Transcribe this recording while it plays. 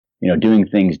doing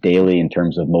things daily in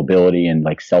terms of mobility and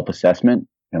like self-assessment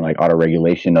and like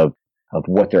auto-regulation of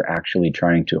what they're actually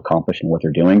trying to accomplish and what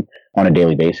they're doing on a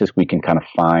daily basis, we can kind of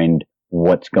find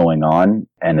what's going on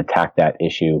and attack that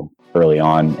issue early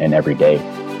on and every day.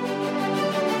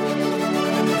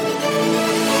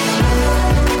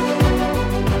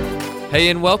 Hey,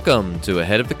 and welcome to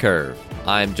Ahead of the Curve.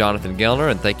 I'm Jonathan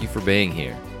Gellner, and thank you for being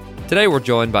here. Today we're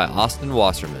joined by Austin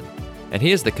Wasserman, and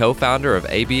he is the co-founder of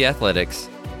AB Athletics,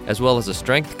 as well as a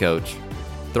strength coach,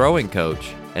 throwing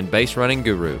coach, and base running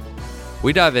guru.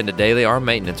 We dive into daily arm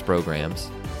maintenance programs,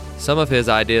 some of his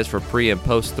ideas for pre and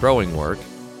post throwing work,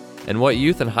 and what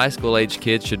youth and high school age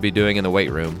kids should be doing in the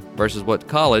weight room versus what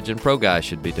college and pro guys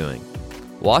should be doing.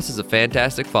 Was is a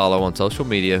fantastic follow on social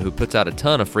media who puts out a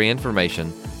ton of free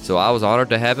information, so I was honored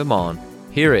to have him on.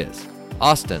 Here is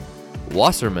Austin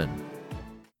Wasserman.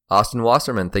 Austin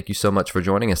Wasserman, thank you so much for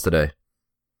joining us today.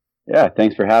 Yeah,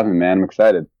 thanks for having me, man. I'm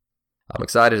excited. I'm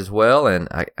excited as well, and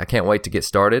I can't wait to get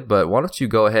started, but why don't you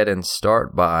go ahead and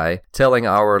start by telling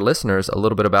our listeners a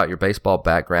little bit about your baseball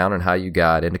background and how you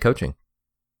got into coaching.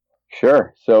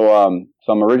 Sure. So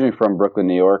I'm originally from Brooklyn,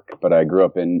 New York, but I grew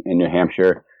up in New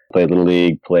Hampshire, played Little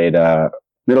League, played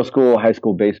middle school, high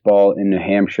school baseball in New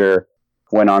Hampshire,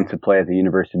 went on to play at the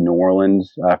University of New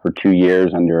Orleans for 2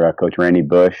 years under Coach Randy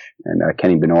Bush and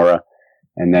Kenny Benora,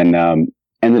 and then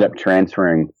ended up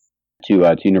transferring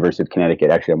to University of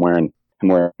Connecticut. Actually, I'm wearing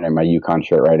my UConn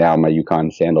shirt right now, my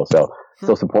UConn sandal. So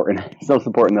still supporting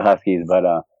the Huskies. But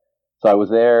so I was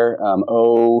there.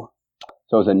 So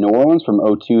I was in New Orleans from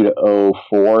 02 to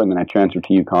 04, and then I transferred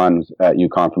to UConn. Was at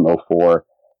UConn from 04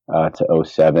 to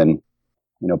 07.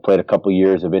 Played a couple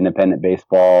years of independent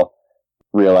baseball.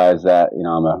 Realized that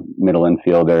I'm a middle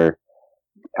infielder,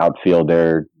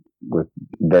 outfielder with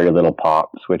very little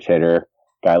pop, switch hitter,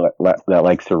 guy that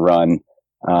likes to run.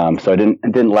 So it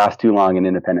didn't last too long in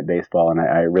independent baseball, and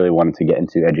I really wanted to get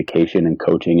into education and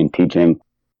coaching and teaching.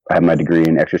 I have my degree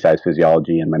in exercise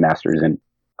physiology and my master's in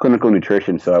clinical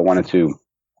nutrition, so I wanted to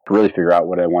really figure out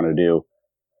what I want to do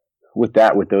with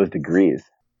those degrees.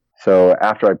 So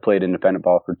after I played independent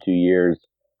ball for 2 years,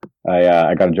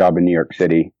 I got a job in New York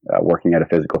City, working at a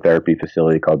physical therapy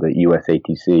facility called the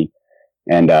USATC,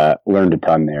 and learned a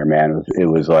ton there, man. It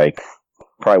was like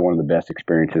probably one of the best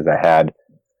experiences I had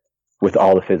with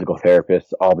all the physical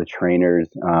therapists, all the trainers.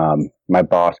 My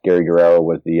boss, Gary Guerrero,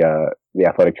 was the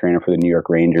athletic trainer for the New York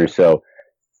Rangers. So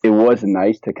it was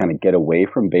nice to kind of get away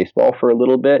from baseball for a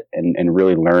little bit and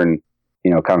really learn,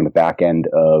 kind of the back end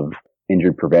of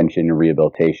injury prevention and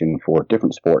rehabilitation for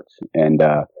different sports, and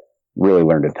really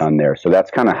learned a ton there. So that's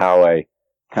kind of how I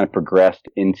kind of progressed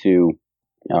into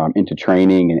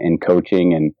training and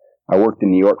coaching. And I worked in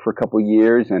New York for a couple of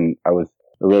years, and I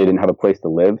really didn't have a place to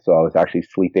live, so I was actually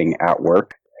sleeping at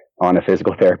work on a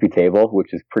physical therapy table,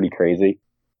 which is pretty crazy.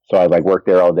 So I'd work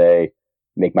there all day,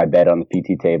 make my bed on the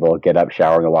PT table, get up,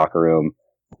 shower in the locker room,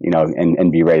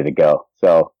 and be ready to go.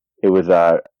 So it was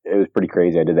pretty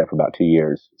crazy. I did that for about 2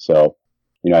 years. So,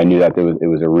 I knew that it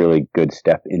was a really good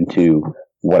step into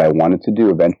what I wanted to do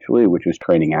eventually, which was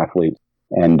training athletes.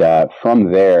 And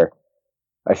from there,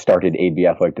 I started AB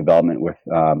Athletic Development with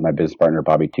my business partner,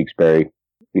 Bobby Tewksbury.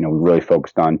 We really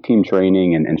focused on team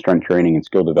training and strength training and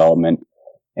skill development.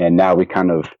 And now we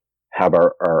kind of have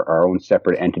our own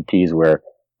separate entities where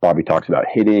Bobby talks about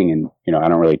hitting, and, I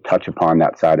don't really touch upon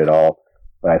that side at all,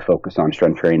 but I focus on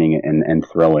strength training and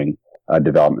throwing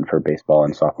development for baseball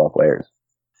and softball players.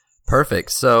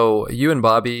 Perfect. So you and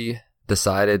Bobby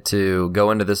decided to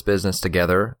go into this business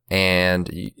together, and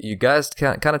you guys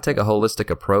kind of take a holistic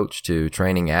approach to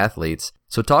training athletes.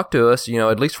 So talk to us,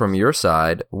 at least from your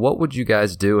side, what would you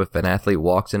guys do if an athlete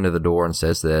walks into the door and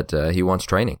says that he wants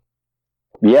training?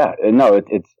 Yeah, no,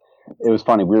 it was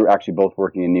funny. We were actually both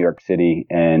working in New York City,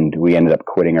 and we ended up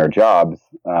quitting our jobs.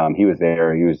 He was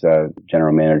there. He was a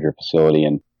general manager of facility,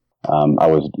 and I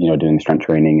was, doing strength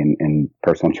training and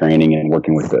personal training and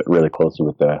working really closely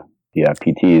with the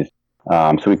PTs.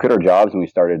 So we quit our jobs and we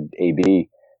started AB,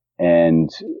 and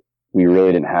we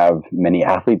really didn't have many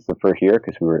athletes the first year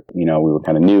because we were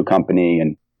kind of new company,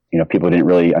 and, people didn't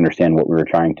really understand what we were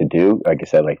trying to do. Like I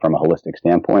said, from a holistic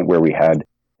standpoint, where we had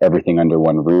everything under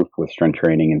one roof with strength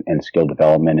training and skill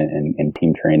development and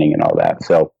team training and all that.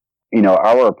 So,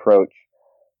 our approach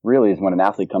really is when an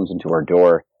athlete comes into our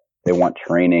door, they want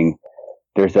training.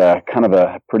 There's a kind of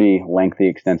a pretty lengthy,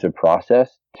 extensive process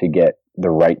to get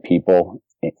the right people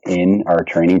in our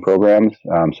training programs.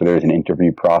 So there's an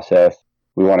interview process.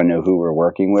 We want to know who we're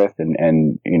working with and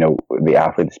the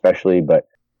athlete especially, but,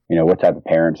 what type of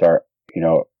parents are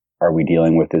we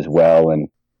dealing with as well? And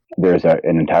there's an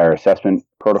entire assessment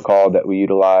protocol that we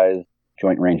utilize,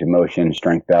 joint range of motion,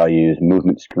 strength values,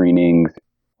 movement screenings.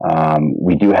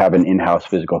 We do have an in-house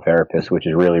physical therapist, which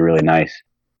is really, really nice.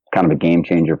 Kind of a game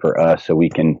changer for us. So we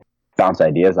can bounce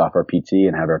ideas off our PT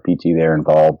and have our PT there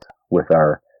involved with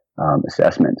our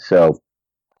assessment. So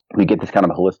we get this kind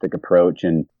of holistic approach,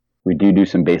 and we do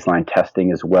some baseline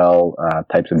testing as well,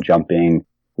 types of jumping,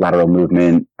 lateral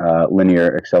movement,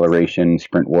 linear acceleration,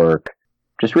 sprint work,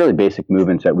 just really basic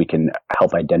movements that we can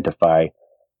help identify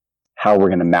how we're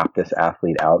going to map this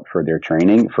athlete out for their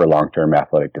training for long-term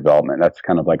athletic development. That's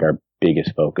kind of like our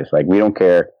biggest focus. Like, we don't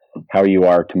care how you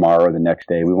are tomorrow or the next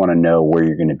day. We want to know where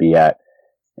you're going to be at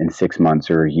in 6 months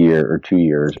or a year or 2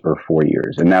 years or 4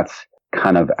 years. And that's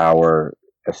kind of our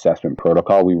assessment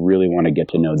protocol. We really want to get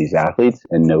to know these athletes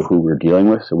and know who we're dealing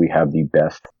with, so we have the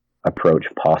best approach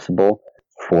possible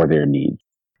for their needs.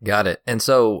 Got it. And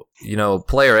so,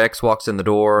 player X walks in the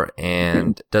door,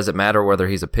 and does it matter whether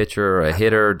he's a pitcher or a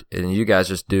hitter? And you guys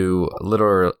just do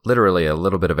literally a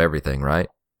little bit of everything, right?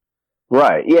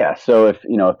 Right. Yeah. So if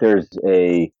there's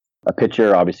a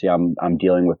pitcher, obviously I'm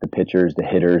dealing with the pitchers, the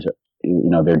hitters,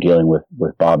 they're dealing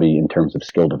with Bobby in terms of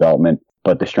skill development,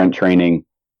 but the strength training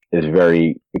is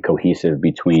very cohesive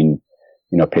between,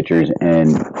 pitchers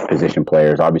and position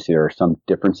players. Obviously there are some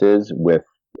differences with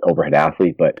overhead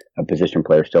athlete, but a position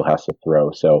player still has to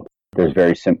throw. So there's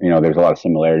there's a lot of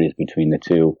similarities between the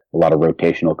two, a lot of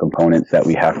rotational components that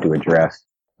we have to address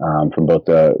from both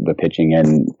the pitching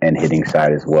and hitting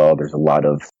side as well. There's a lot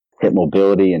of hip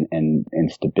mobility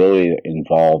and stability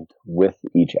involved with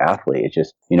each athlete. It's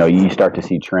just, you start to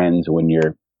see trends when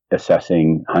you're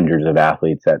assessing hundreds of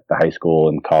athletes at the high school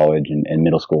and college and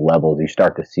middle school levels. You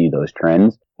start to see those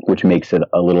trends, which makes it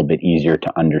a little bit easier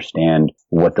to understand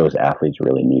what those athletes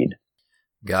really need.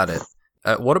 Got it.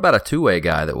 What about a two-way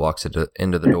guy that walks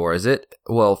into the door? Is it,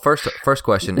 well, first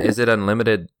question, is it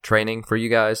unlimited training for you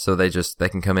guys, so they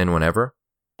can come in whenever?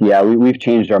 Yeah, we've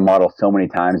changed our model so many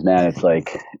times, man. It's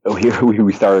like,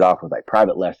 we started off with like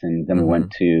private lessons, then we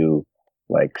went to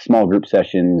like small group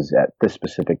sessions at this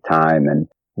specific time, and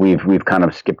we've kind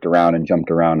of skipped around and jumped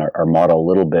around our model a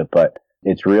little bit, but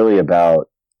it's really about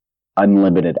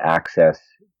unlimited access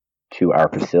to our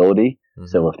facility. Mm-hmm.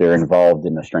 So if they're involved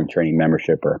in a strength training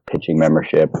membership or a pitching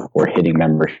membership or hitting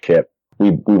membership,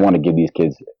 we want to give these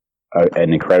kids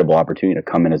an incredible opportunity to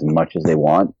come in as much as they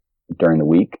want during the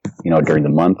week, during the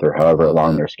month, or however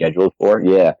long they're scheduled for.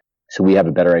 Yeah. So we have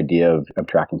a better idea of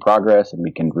tracking progress, and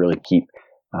we can really keep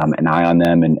an eye on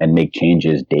them and make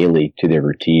changes daily to their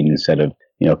routine instead of,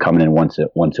 coming in once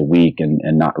a week and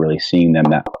not really seeing them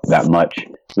that much.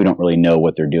 We don't really know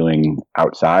what they're doing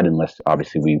outside unless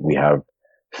obviously we have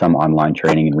some online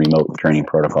training and remote training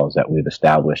protocols that we've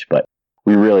established. But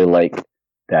we really like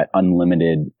that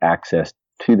unlimited access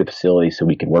to the facility so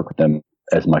we can work with them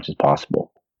as much as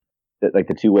possible. Like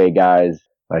the two-way guys,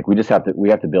 like we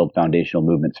have to build foundational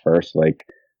movements first. Like,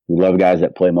 we love guys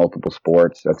that play multiple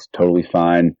sports. That's totally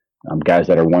fine. Guys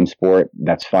that are one sport,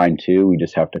 that's fine too. We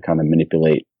just have to kind of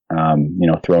manipulate,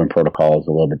 throwing protocols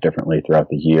a little bit differently throughout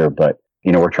the year. But,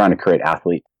 we're trying to create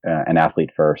an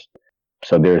athlete first.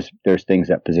 So there's things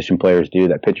that position players do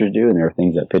that pitchers do, and there are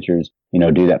things that pitchers,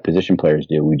 do that position players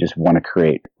do. We just want to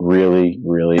create really,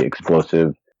 really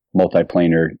explosive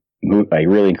multiplanar,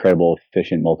 really incredible,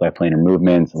 efficient multiplanar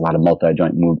movements, a lot of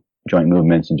multi-joint joint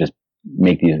movements, and just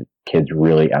make these kids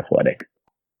really athletic.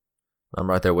 I'm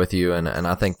right there with you, and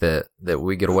I think that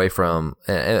we get away from,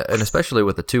 and especially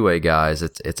with the two-way guys,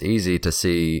 it's easy to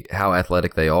see how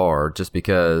athletic they are just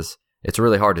because it's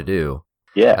really hard to do.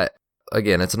 Yeah.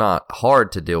 Again, it's not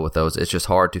hard to deal with those. It's just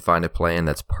hard to find a plan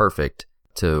that's perfect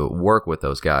to work with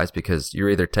those guys, because you're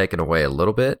either taking away a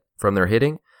little bit from their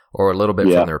hitting or a little bit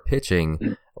from their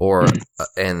pitching,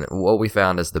 and what we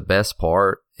found is the best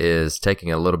part is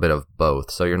taking a little bit of both.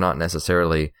 So you're not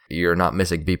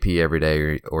missing BP every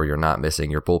day, or you're not missing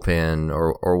your bullpen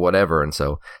or whatever. And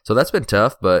so that's been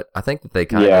tough, but I think that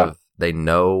they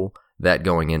know that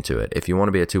going into it. If you want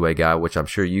to be a two-way guy, which I'm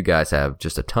sure you guys have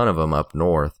just a ton of them up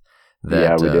north,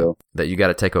 that we do. That you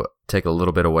got to take a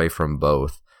little bit away from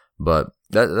both. But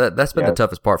that's been the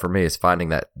toughest part for me, is finding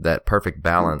that perfect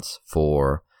balance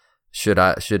for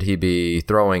should he be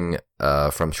throwing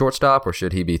from shortstop, or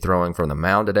should he be throwing from the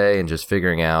mound today, and just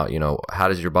figuring out, how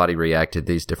does your body react to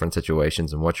these different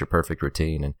situations and what's your perfect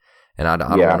routine. And I don't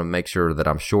want to make sure that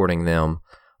I'm shorting them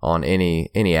on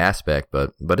any aspect,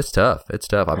 but it's tough. It's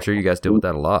tough. I'm sure you guys deal with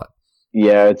that a lot.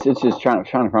 Yeah, it's just trying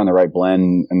to find the right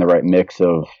blend and the right mix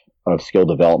of skill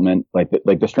development. Like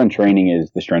the strength training is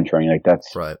the strength training. Like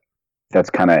that's right. That's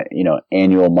kind of,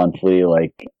 annual, monthly.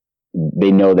 Like,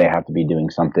 they know they have to be doing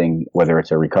something, whether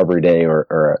it's a recovery day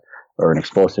or an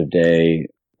explosive day.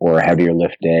 or a heavier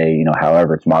lift day,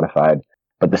 however it's modified.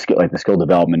 But the skill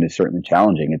development is certainly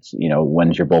challenging. It's,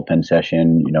 when's your bullpen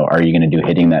session? Are you going to do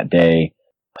hitting that day?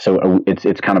 So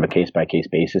it's kind of a case by case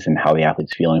basis and how the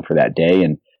athlete's feeling for that day.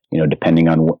 And, depending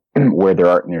on where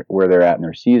they're at in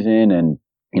their season, and,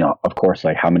 of course,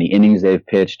 like how many innings they've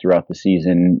pitched throughout the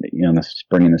season, in the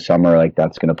spring and the summer, like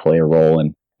that's going to play a role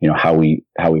in, how we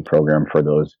program for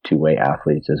those two-way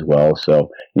athletes as well. So,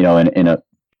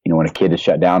 when a kid is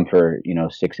shut down for,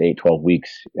 6, 8, 12 weeks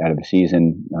out of the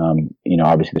season,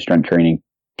 obviously the strength training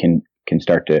can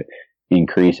start to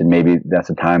increase, and maybe that's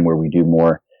a time where we do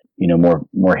more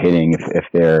hitting if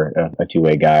they're a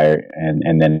two-way guy,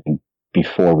 and then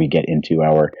before we get into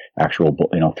our actual,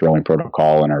 throwing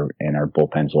protocol and our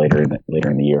bullpens later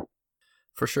in the year.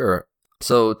 For sure.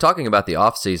 So talking about the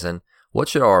off season, what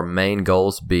should our main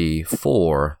goals be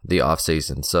for the off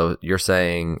season? So you're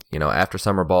saying, after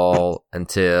summer ball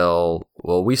until,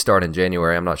 we start in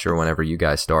January. I'm not sure whenever you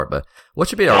guys start, but what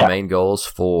should be our main goals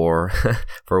for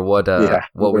what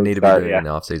we need to be doing in the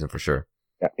off season for sure?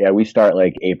 Yeah, we start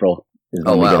like April is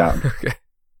when we get out. Okay.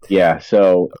 Yeah,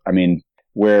 so I mean,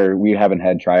 where we haven't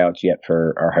had tryouts yet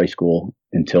for our high school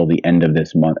until the end of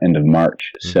this month, end of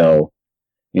March. Mm-hmm. So,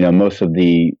 most of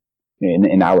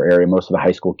in our area, most of the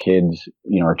high school kids,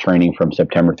 are training from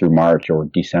September through March or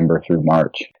December through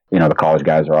March. The college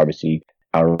guys are obviously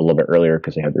out a little bit earlier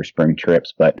because they have their spring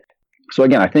trips. But so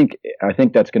again, I think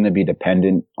that's going to be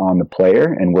dependent on the player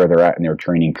and where they're at in their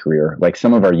training career. Like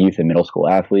some of our youth and middle school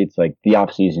athletes, like the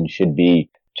off season should be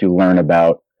to learn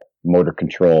about motor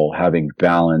control, having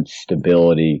balance,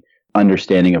 stability,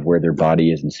 understanding of where their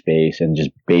body is in space, and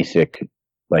just basic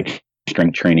like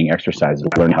strength training exercises,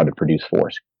 learn how to produce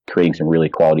force, creating some really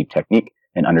quality technique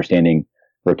and understanding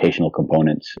rotational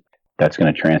components that's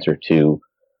going to transfer to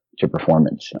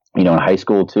performance. In high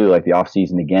school too, like the off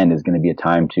season again is going to be a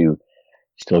time to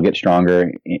still get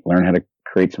stronger, learn how to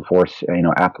create some force,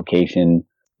 application.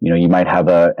 You might have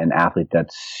an athlete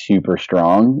that's super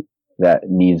strong that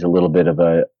needs a little bit of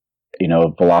a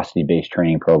velocity based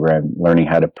training program, learning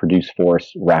how to produce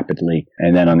force rapidly.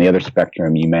 And then on the other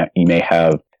spectrum, you may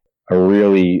have a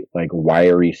really like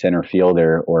wiry center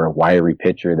fielder or a wiry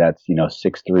pitcher that's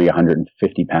 6'3",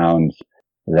 150 pounds,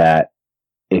 that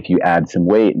if you add some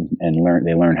weight and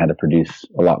they learn how to produce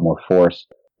a lot more force,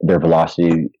 their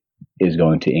velocity is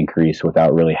going to increase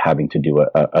without really having to do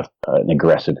an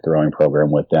aggressive throwing program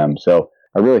with them. So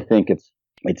I really think it's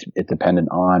dependent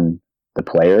on the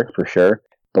player for sure,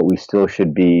 but we still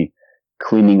should be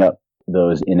cleaning up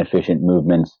those inefficient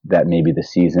movements that maybe the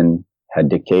season had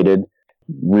dictated.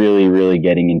 Really, really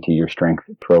getting into your strength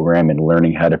program and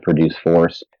learning how to produce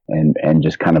force and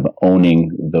just kind of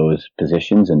owning those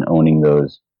positions and owning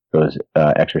those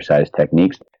exercise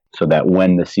techniques, so that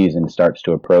when the season starts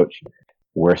to approach,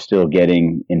 we're still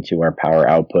getting into our power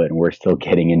output and we're still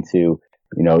getting into,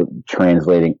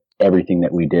 translating everything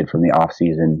that we did from the off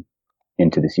season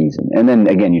into the season. And then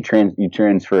again, you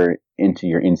transfer into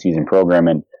your in-season program,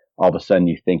 and all of a sudden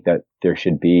you think that there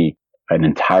should be an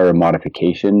entire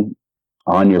modification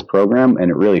on your program,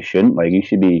 and it really shouldn't. Like, you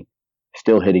should be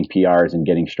still hitting PRs and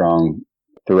getting strong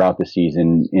throughout the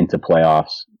season into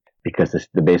playoffs, because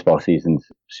the baseball season's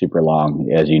super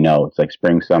long. As you know, it's like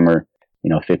spring, summer,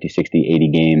 50, 60,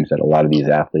 80 games that a lot of these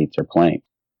athletes are playing.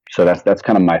 So that's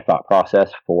kind of my thought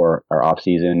process for our off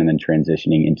season, and then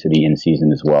transitioning into the in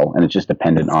season as well. And it's just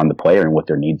dependent on the player and what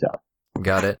their needs are.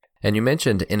 Got it. And you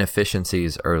mentioned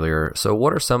inefficiencies earlier. So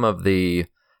what are some of the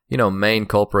main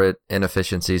culprit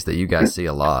inefficiencies that you guys see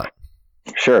a lot?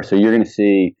 Sure. So you're going to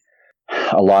see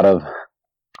a lot of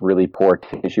really poor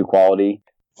tissue quality,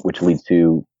 which leads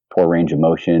to poor range of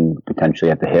motion,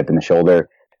 potentially at the hip and the shoulder.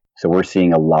 So we're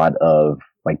seeing a lot of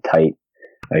like tight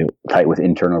with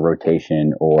internal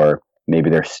rotation, or maybe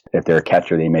if they're a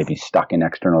catcher, they may be stuck in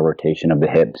external rotation of the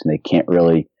hips, and they can't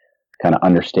really kind of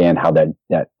understand how that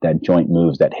joint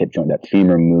moves, that hip joint, that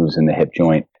femur moves in the hip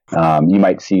joint. You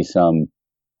might see some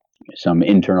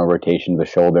internal rotation of the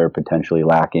shoulder potentially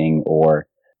lacking, or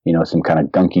some kind of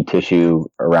gunky tissue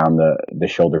around the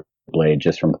shoulder blade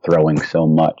just from throwing so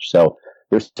much. So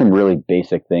there's some really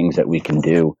basic things that we can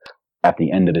do at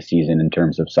the end of the season in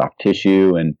terms of soft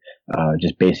tissue and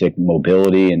just basic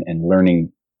mobility and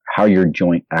learning how your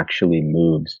joint actually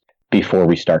moves before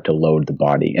we start to load the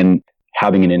body. And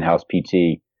having an in-house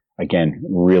PT, again,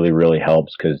 really, really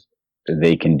helps, because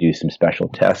they can do some special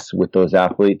tests with those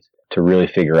athletes to really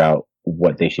figure out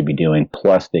what they should be doing.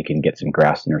 Plus, they can get some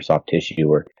grafts in their soft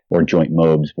tissue or joint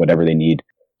mobs, whatever they need.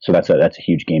 So that's a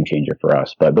huge game changer for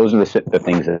us. But those are the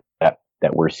things that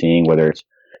we're seeing, whether it's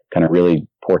kind of really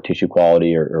poor tissue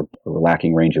quality or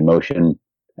lacking range of motion,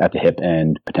 at the hip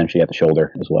and potentially at the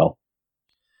shoulder as well.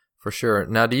 For sure.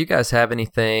 Now, do you guys have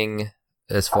anything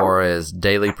as far as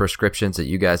daily prescriptions that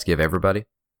you guys give everybody?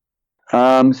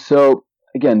 So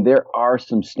again, there are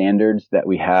some standards that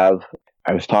we have.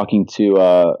 I was talking to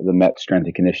the Met strength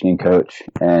and conditioning coach,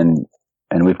 and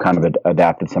we've kind of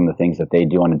adapted some of the things that they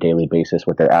do on a daily basis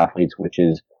with their athletes, which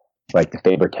is like the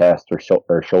Faber test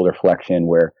or shoulder flexion,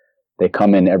 where they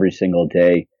come in every single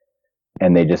day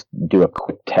and they just do a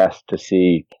quick test to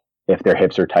see if their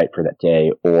hips are tight for that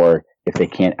day, or if they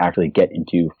can't actually get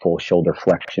into full shoulder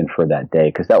flexion for that day,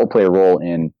 because that will play a role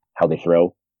in how they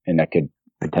throw, and that could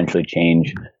potentially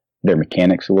change their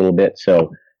mechanics a little bit.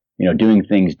 So, doing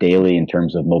things daily in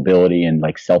terms of mobility and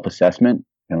like self-assessment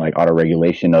and like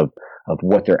auto-regulation of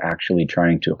what they're actually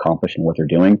trying to accomplish and what they're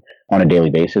doing on a daily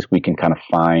basis, we can kind of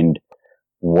find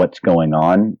what's going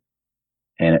on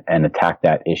and attack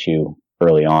that issue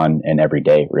early on and every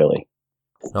day, really.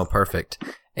 Oh, perfect.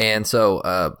 And so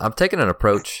I'm taking an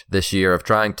approach this year of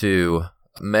trying to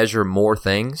measure more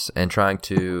things and trying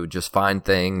to just find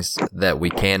things that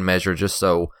we can measure, just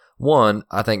so, one,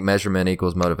 I think measurement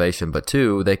equals motivation, but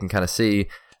two, they can kind of see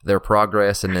their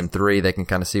progress, and then three, they can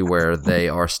kind of see where they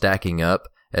are stacking up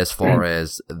as far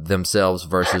as themselves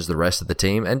versus the rest of the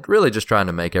team, and really just trying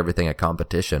to make everything a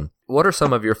competition. What are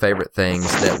some of your favorite things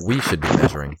that we should be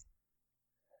measuring?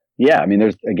 Yeah, I mean,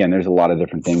 there's a lot of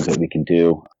different things that we can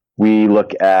do. We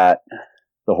look at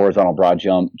the horizontal broad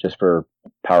jump just for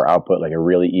power output, like a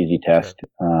really easy test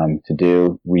to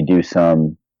do. We do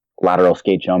some lateral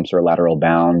skate jumps or lateral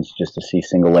bounds just to see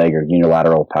single leg or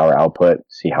unilateral power output,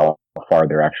 see how far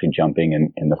they're actually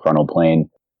jumping in the frontal plane.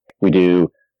 We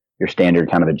do your standard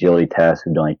kind of agility test.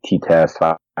 We've done like T-test,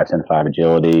 5-10-5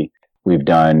 agility. We've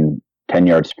done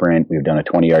 10-yard sprint. We've done a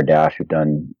 20-yard dash. We've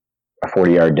done a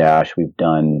 40-yard dash. We've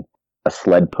done a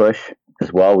sled push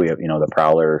as well. We have, the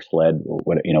Prowler sled,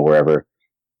 wherever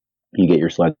you get your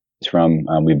sleds from.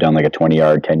 We've done like a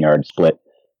 20-yard, 10-yard split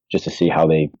just to see how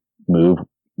they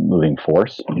moving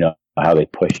force, how they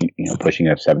push, pushing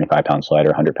a 75-pound sled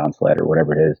or 100-pound sled or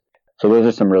whatever it is. So those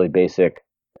are some really basic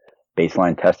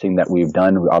baseline testing that we've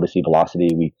done. Obviously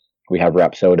velocity, we have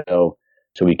Rapsodo,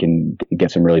 so we can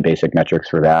get some really basic metrics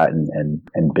for that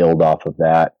and build off of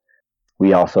that.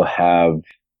 We also have,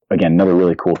 again, another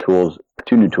really cool tools.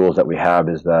 Two new tools that we have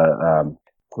is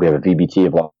we have a VBT, a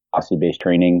velocity-based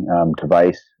training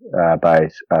device by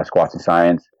Squats and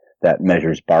Science that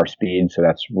measures bar speed. So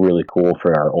that's really cool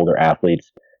for our older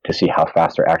athletes to see how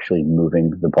fast they're actually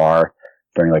moving the bar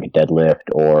during like a deadlift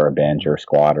or a bench or a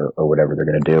squat or whatever they're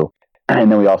going to do.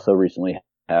 And then we also recently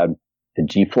had the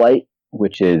G-Flight,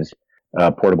 which is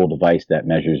a portable device that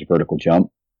measures vertical jump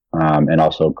and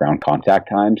also ground contact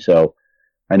time. So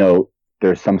I know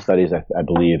there's some studies, I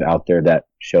believe, out there that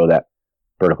show that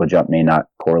vertical jump may not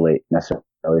correlate necessarily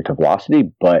to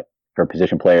velocity, but for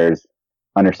position players,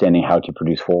 understanding how to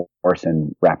produce force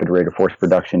and rapid rate of force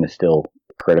production is still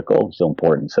critical, still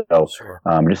important. So Sure.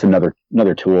 Just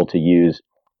another tool to use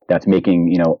that's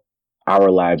making,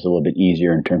 our lives a little bit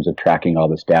easier in terms of tracking all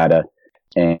this data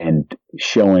and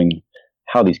showing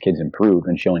how these kids improve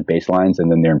and showing baselines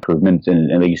and then their improvements.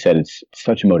 And like you said, it's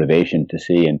such a motivation to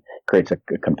see and creates a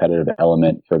competitive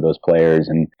element for those players.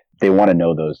 And they want to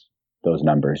know those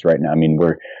numbers right now. I mean,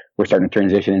 we're starting to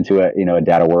transition into a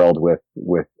data world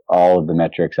with all of the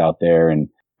metrics out there. And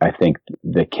I think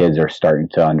the kids are starting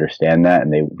to understand that,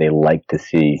 and they like to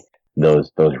see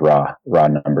those raw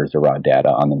numbers, the raw data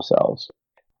on themselves.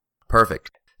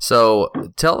 Perfect. So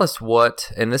tell us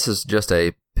and this is just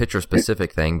a pitcher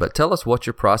specific thing, but tell us what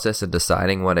your process in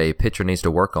deciding what a pitcher needs to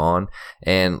work on.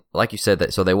 And like you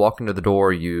said, so they walk into the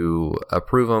door, you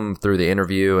approve them through the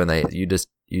interview, and you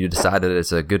decide that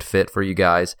it's a good fit for you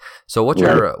guys. So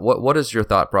what is your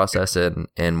thought process?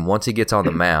 And once he gets on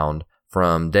the mound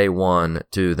from day one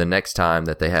to the next time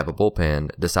that they have a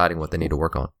bullpen, deciding what they need to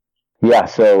work on? Yeah.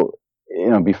 So,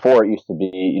 before it used to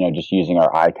be, just using our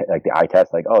the eye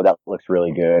test, like, oh, that looks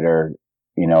really good, or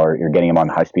you're getting them on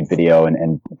high speed video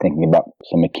and thinking about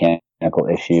some mechanical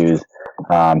issues.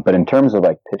 But in terms of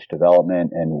like pitch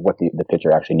development and what the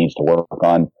pitcher actually needs to work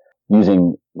on,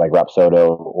 using like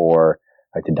Rapsodo or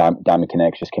like the Diamond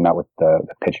Kinetics just came out with the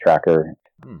pitch tracker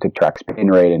to track spin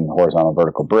rate and horizontal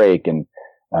vertical break and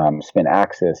spin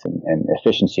axis and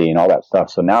efficiency and all that stuff.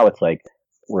 So now it's like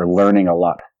we're learning a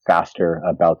lot faster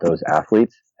about those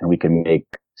athletes, and we can make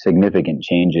significant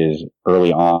changes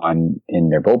early on in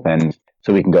their bullpens,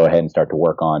 so we can go ahead and start to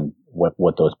work on what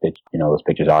those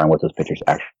pitches are and what those pitchers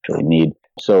actually need.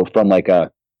 So from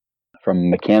a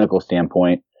mechanical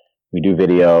standpoint, we do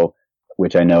video,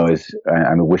 which I know is,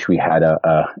 I wish we had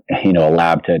a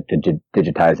lab to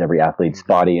digitize every athlete's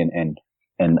body and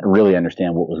and really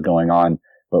understand what was going on.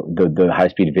 But the high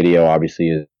speed video obviously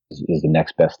is the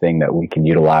next best thing that we can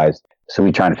utilize. So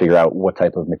we try to figure out what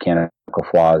type of mechanical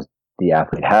flaws the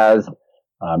athlete has,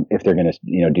 if they're going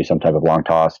to, do some type of long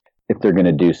toss, if they're going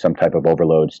to do some type of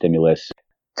overload stimulus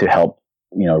to help,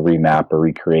 remap or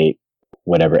recreate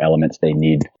whatever elements they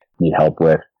need help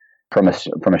with. From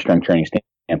a strength training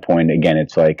standpoint, again,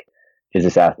 it's like, is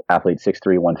this athlete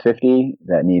 6'3", 150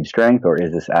 that needs strength, or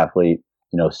is this athlete,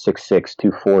 6'6",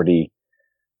 240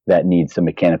 that needs some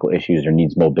mechanical issues or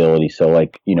needs mobility? So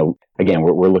like, again,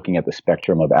 we're looking at the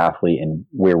spectrum of athlete and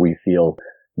where we feel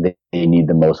they need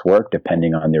the most work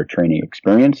depending on their training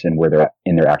experience and where they're at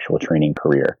in their actual training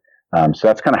career. So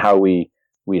that's kind of how we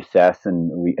assess.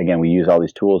 And we use all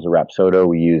these tools, the Rapsodo.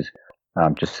 We use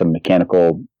just some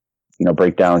mechanical,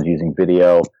 breakdowns using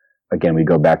video. Again, we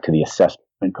go back to the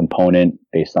assessment component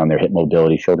based on their hip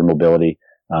mobility, shoulder mobility,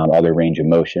 all their range of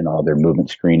motion, all their movement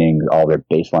screening, all their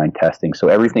baseline testing. So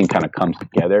everything kind of comes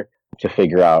together to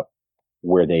figure out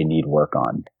where they need work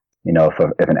on.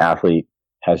 If an athlete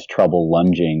has trouble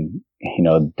lunging,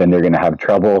 then they're going to have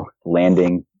trouble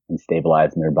landing and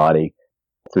stabilizing their body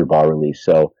through ball release.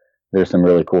 So there's some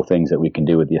really cool things that we can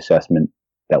do with the assessment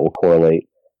that will correlate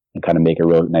and kind of make a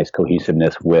real nice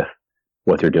cohesiveness with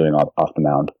what they're doing off the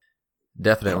mound.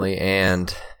 Definitely.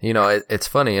 And, it's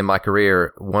funny in my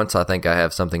career, once I think I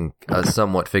have something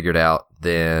somewhat figured out,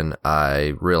 then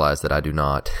I realize that I do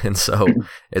not. And so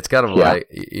it's kind of like,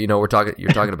 you're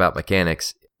talking about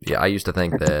mechanics. Yeah, I used to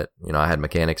think that, I had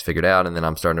mechanics figured out, and then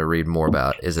I'm starting to read more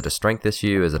about, is it a strength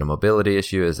issue? Is it a mobility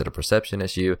issue? Is it a perception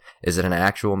issue? Is it an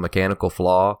actual mechanical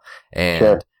flaw?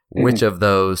 And which of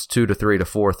those 2 to 3 to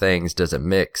 4 things does it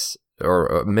mix? Or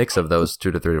a mix of those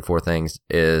 2 to 3 to 4 things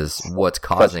is what's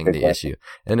causing the issue.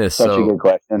 And it's such a good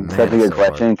question. Such a good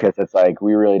question, because it's like,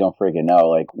 we really don't freaking know.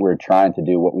 Like, we're trying to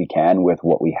do what we can with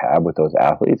what we have with those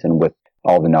athletes and with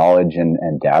all the knowledge and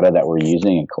data that we're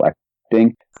using and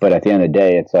collecting. But at the end of the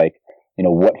day, it's like,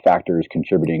 what factor is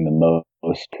contributing the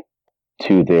most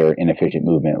to their inefficient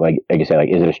movement? Like I said,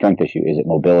 is it a strength issue? Is it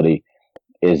mobility?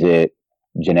 Is it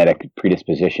genetic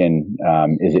predisposition?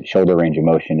 Is it shoulder range of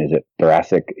motion? Is it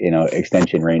thoracic,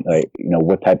 extension range?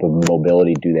 What type of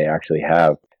mobility do they actually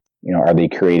have? Are they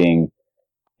creating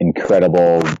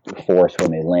incredible force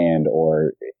when they land,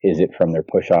 or is it from their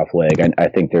push off leg? I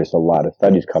think there's a lot of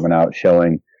studies coming out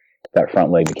showing that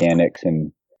front leg mechanics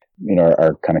and,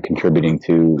 are kind of contributing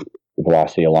to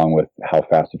velocity along with how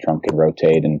fast the trunk can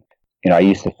rotate. And, I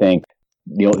used to think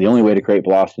the only way to create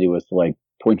velocity was to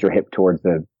point your hip towards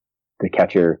the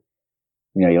catcher.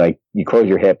 You close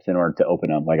your hips in order to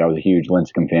open them. I was a huge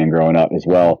Lincecum fan growing up as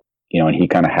well, and he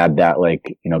kind of had that,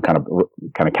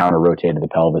 kind of counter rotated the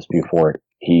pelvis before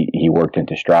he worked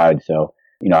into stride. So,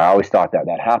 I always thought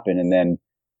that happened. And then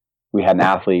we had an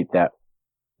athlete that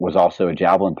was also a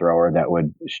javelin thrower that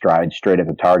would stride straight at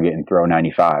the target and throw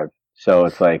 95. So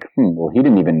it's like, well, he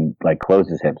didn't even close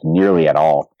his hips nearly at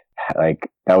all.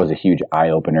 That was a huge eye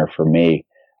opener for me,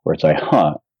 where it's like,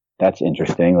 that's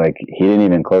interesting. He didn't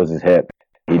even close his hip.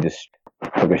 He just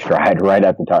took a stride right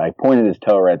at the target. Pointed his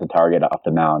toe right at the target off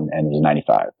the mound, and it was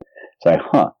 95. It's like,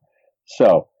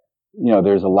 So,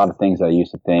 there's a lot of things that I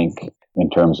used to think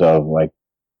in terms of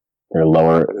their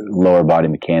lower body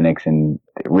mechanics and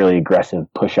really aggressive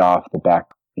push off the back,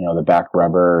 the back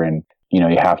rubber. And,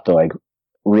 you have to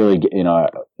really get,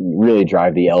 really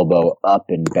drive the elbow up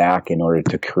and back in order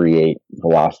to create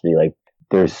velocity.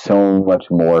 There's so much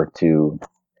more to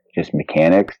just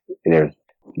mechanics. There's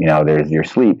your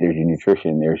sleep, there's your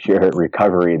nutrition, there's your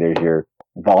recovery, there's your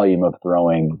volume of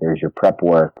throwing, there's your prep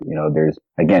work, there's,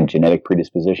 again, genetic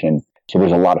predisposition. So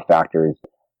there's a lot of factors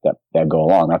that go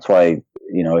along. That's why,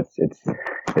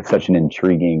 it's such an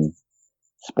intriguing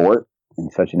sport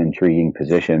and such an intriguing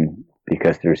position,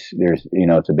 because there's,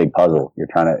 it's a big puzzle. You're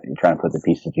trying to put the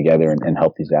pieces together and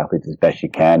help these athletes as best you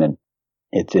can. And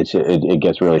it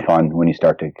gets really fun when you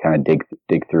start to kind of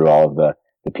dig through all of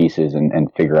the pieces and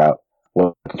figure out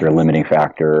what's their limiting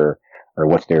factor or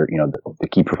what's their, the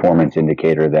key performance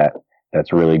indicator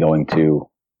that's really going to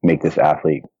make this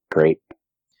athlete great.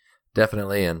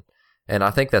 Definitely. And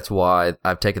I think that's why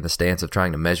I've taken the stance of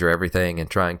trying to measure everything and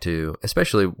trying to,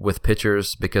 especially with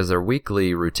pitchers, because their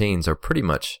weekly routines are pretty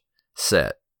much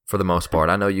set for the most part.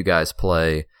 I know you guys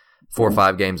play 4 or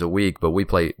 5 games a week, but we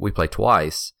play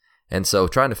twice. And so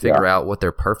trying to figure out what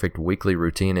their perfect weekly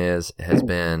routine is has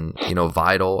been,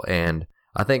 vital. And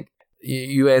I think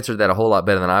you answered that a whole lot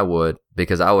better than I would,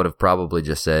 because I would have probably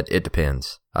just said, it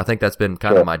depends. I think that's been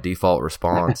kind of my default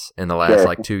response in the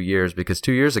last 2 years, because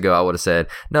 2 years ago I would have said,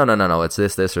 no, it's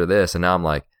this, or this. And now I'm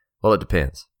like, well, it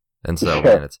depends. And so,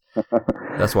 man,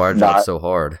 that's why our job's so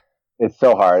hard. it's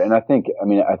so hard. And I think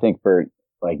for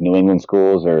like New England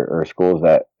schools or schools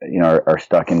that, are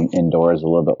stuck indoors a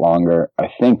little bit longer, I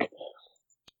think,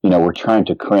 we're trying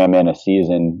to cram in a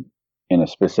season in a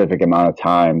specific amount of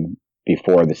time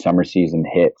before the summer season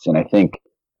hits. And I think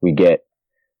we get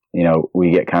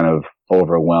kind of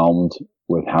overwhelmed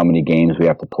with how many games we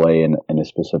have to play in a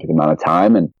specific amount of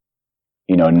time, and,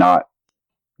 not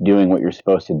doing what you're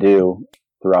supposed to do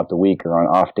throughout the week or on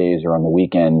off days or on the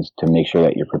weekends to make sure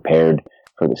that you're prepared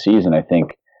for the season. I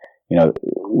think,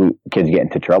 kids get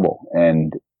into trouble,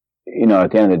 and,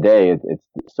 at the end of the day, it's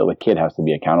still the kid has to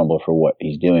be accountable for what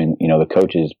he's doing. The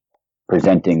coach is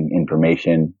presenting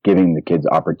information, giving the kids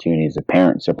opportunities. The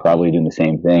parents are probably doing the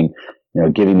same thing,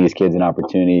 giving these kids an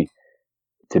opportunity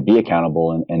to be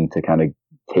accountable and to kind of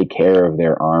take care of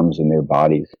their arms and their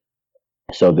bodies.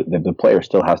 So the player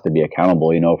still has to be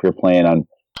accountable. If you're playing on,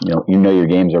 your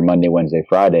games are Monday, Wednesday,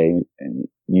 Friday, and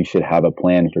you should have a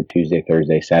plan for Tuesday,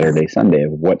 Thursday, Saturday, Sunday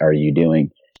of what are you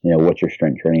doing? What's your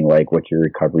strength training like? What's your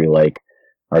recovery like?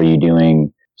 Are you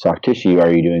doing soft tissue?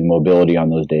 Are you doing mobility on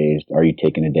those days? Are you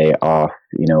taking a day off?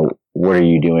 What are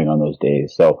you doing on those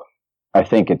days? So I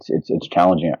think it's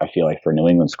challenging. I feel like for New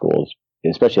England schools,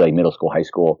 especially like middle school, high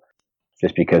school,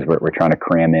 just because we're trying to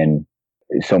cram in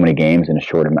so many games in a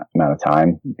short amount of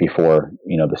time before,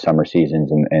 the summer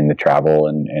seasons and the travel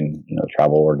and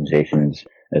travel organizations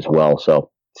as well. So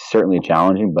it's certainly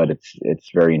challenging, but it's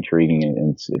very intriguing,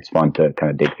 and it's fun to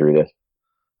kind of dig through this.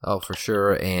 Oh, for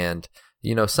sure. And,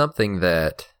 something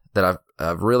that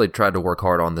I've really tried to work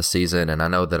hard on this season, and I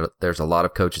know that there's a lot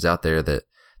of coaches out there that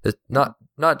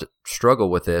not struggle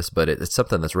with this, but it's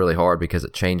something that's really hard because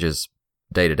it changes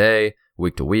day to day,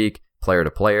 week to week, player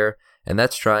to player, and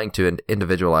that's trying to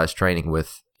individualize training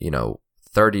with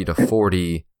 30 to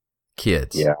 40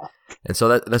 kids. Yeah, and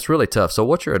so that's really tough. So,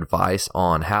 what's your advice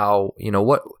on how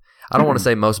what I don't want to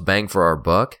say most bang for our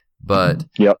buck, but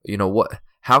yep.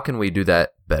 How can we do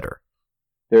that better?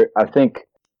 I think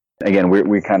again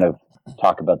we kind of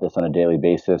talk about this on a daily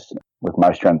basis with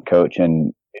my strength coach,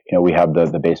 and we have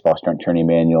the baseball strength training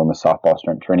manual and the softball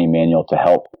strength training manual to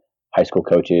help high school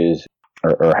coaches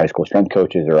or high school strength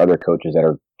coaches or other coaches that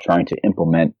are trying to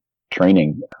implement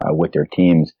training with their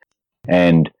teams.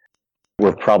 And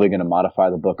we're probably going to modify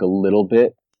the book a little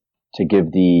bit to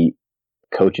give the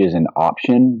coaches an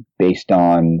option based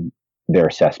on their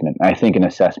assessment. I think an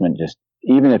assessment, just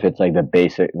even if it's like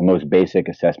the most basic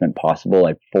assessment possible,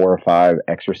 like 4 or 5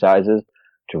 exercises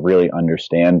to really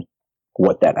understand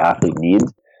what that athlete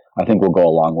needs, I think will go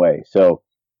a long way. So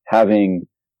having,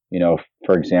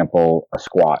 for example, a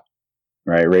squat,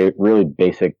 right? Really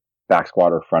basic back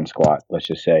squat or front squat, let's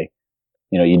just say,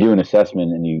 you do an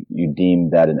assessment and you deem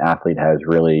that an athlete has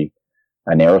really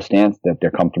a narrow stance that they're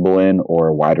comfortable in or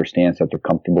a wider stance that they're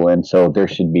comfortable in. So there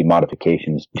should be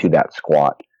modifications to that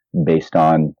squat based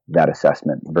on that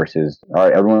assessment versus, all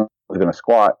right, everyone is going to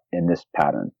squat in this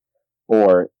pattern.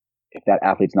 Or if that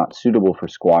athlete's not suitable for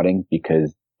squatting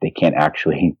because they can't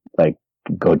actually like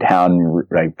go down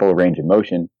like full range of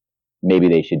motion, maybe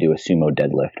they should do a sumo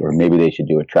deadlift, or maybe they should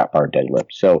do a trap bar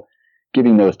deadlift. So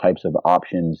giving those types of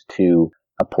options to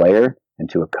a player and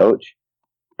to a coach,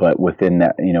 but within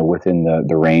that, within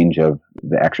the range of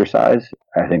the exercise,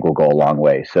 I think will go a long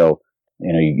way. So,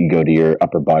 you go to your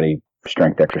upper body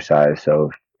strength exercise. So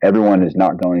if everyone is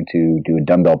not going to do a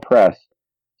dumbbell press,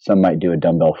 some might do a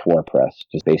dumbbell floor press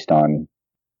just based on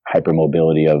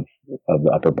hypermobility of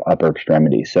the upper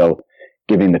extremity. So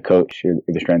giving the coach, or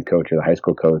the strength coach or the high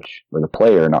school coach or the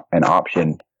player an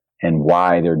option and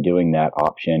why they're doing that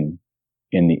option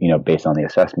in the, based on the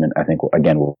assessment, I think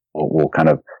again, we'll kind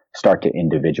of start to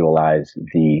individualize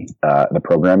the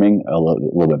programming a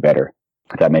little bit better.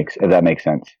 If that makes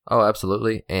sense. Oh,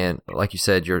 absolutely. And like you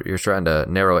said, you're trying to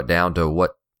narrow it down to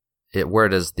where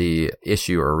does the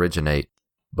issue originate?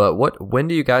 But when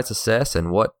do you guys assess,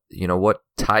 and what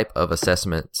type of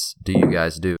assessments do you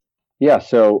guys do? Yeah,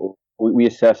 so we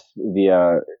assess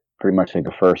the pretty much like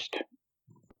the first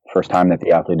time that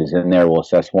the athlete is in there. We'll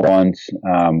assess once.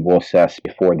 We'll assess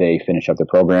before they finish up the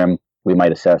program. We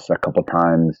might assess a couple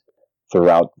times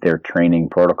throughout their training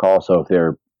protocol. So if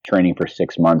they're training for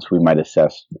 6 months, we might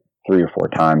assess 3 or 4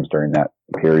 times during that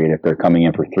period. If they're coming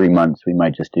in for 3 months, we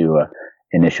might just do a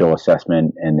initial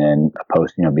assessment and then a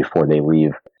post, before they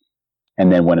leave.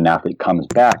 And then when an athlete comes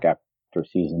back after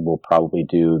season, we'll probably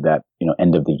do that,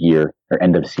 end of the year or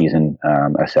end of season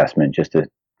assessment. Just to,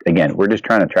 again, we're just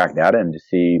trying to track data and to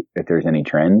see if there's any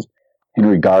trends in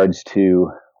regards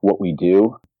to what we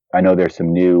do. I know there's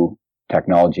some new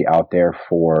technology out there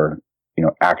for,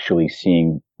 actually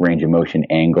seeing range of motion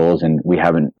angles, and we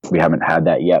haven't had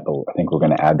that yet, but I think we're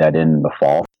going to add that in the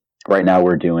fall. right now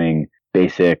we're doing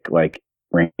basic like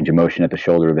range of motion at the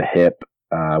shoulder or the hip.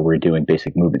 We're doing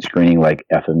basic movement screening like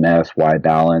FMS, Y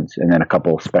balance, and then a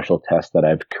couple of special tests that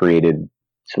I've created.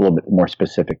 It's a little bit more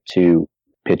specific to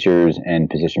pitchers and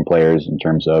position players in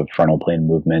terms of frontal plane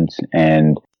movements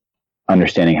and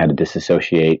understanding how to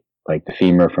disassociate like the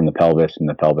femur from the pelvis and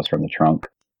the pelvis from the trunk,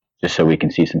 just so we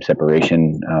can see some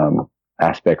separation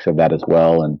aspects of that as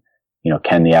well. And,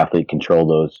 can the athlete control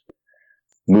those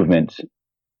movements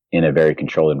in a very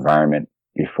controlled environment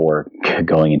before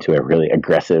going into a really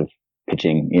aggressive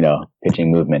pitching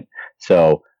movement.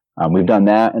 So we've done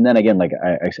that. And then again, like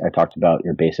I talked about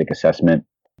your basic assessment,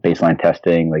 baseline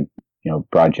testing, like,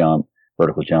 broad jump,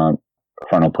 vertical jump,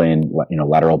 frontal plane,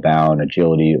 lateral bound,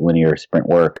 agility, linear sprint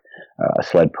work, a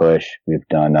sled push. We've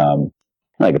done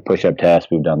like a push-up test.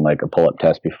 We've done like a pull-up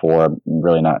test before. I'm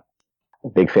really not a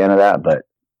big fan of that, but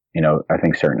I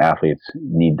think certain athletes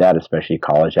need that, especially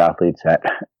college athletes that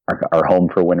are home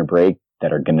for winter break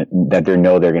that they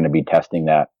know they're going to be testing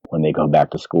that when they go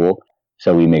back to school.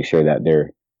 So we make sure that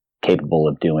they're capable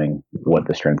of doing what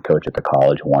the strength coach at the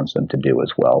college wants them to do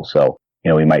as well. So,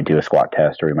 we might do a squat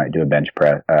test, or we might do a bench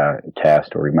press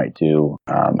test, or we might do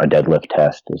a deadlift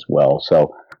test as well.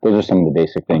 So those are some of the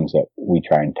basic things that we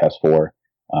try and test for.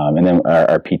 And then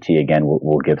our PT, again,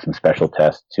 will give some special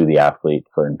tests to the athlete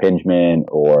for impingement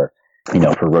or,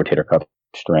 for rotator cuff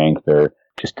strength, or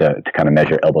just to kind of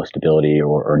measure elbow stability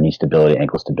or knee stability,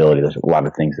 ankle stability. There's a lot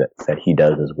of things that he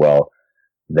does as well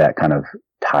that kind of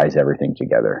ties everything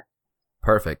together.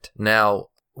 Perfect. Now,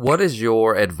 what is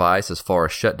your advice as far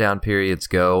as shutdown periods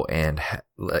go? And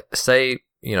say,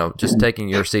 just taking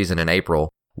your season in April,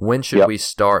 when should we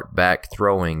start back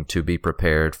throwing to be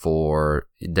prepared for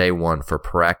day one for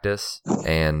practice?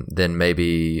 And then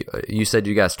maybe you said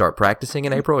you guys start practicing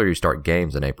in April, or you start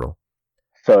games in April?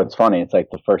 So it's funny. It's like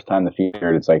the first time the field,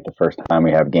 it's like the first time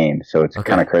we have games. So it's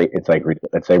kind of crazy. It's like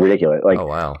ridiculous. Like, oh,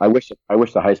 wow. I wish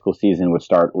the high school season would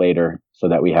start later so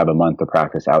that we have a month to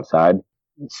practice outside.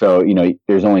 So,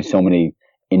 there's only so many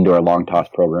indoor long toss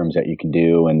programs that you can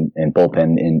do, and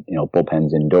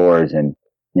bullpens indoors, and,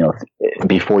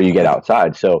 before you get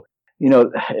outside. So,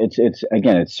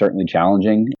 it's certainly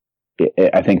challenging.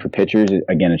 I think for pitchers,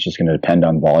 again, it's just going to depend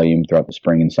on volume throughout the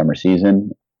spring and summer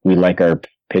season. We like our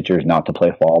pitchers not to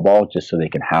play fall ball just so they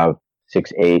can have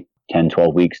 6, 8, 10,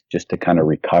 12 weeks just to kind of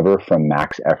recover from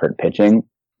max effort pitching.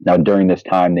 Now, during this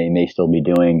time, they may still be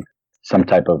doing some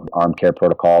type of arm care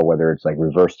protocol, whether it's like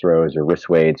reverse throws or wrist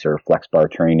weights or flex bar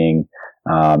training,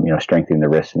 strengthening the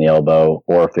wrist and the elbow,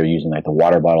 or if they're using like the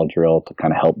water bottle drill to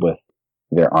kind of help with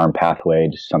their arm pathway,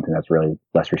 just something that's really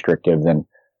less restrictive than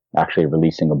actually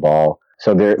releasing a ball.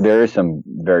 So there is some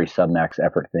very submax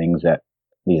effort things that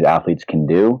these athletes can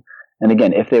do. And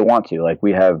again, if they want to, like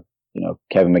we have,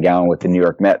 Kevin McGowan with the New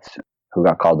York Mets, who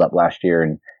got called up last year,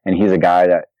 and he's a guy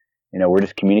that, we're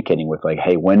just communicating with, like,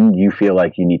 hey, when do you feel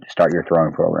like you need to start your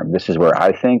throwing program? This is where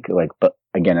I think, like, but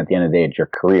again, at the end of the day, it's your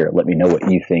career. Let me know what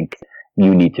you think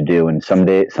you need to do. And some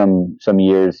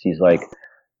years he's like,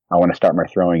 I want to start my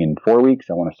throwing in 4 weeks.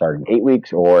 I want to start in 8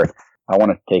 weeks, or I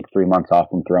want to take 3 months off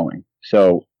from throwing.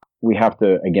 So we have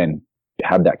to, again,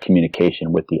 have that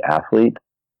communication with the athlete,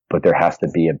 but there has to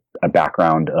be a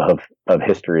background of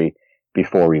history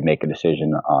before we make a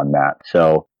decision on that.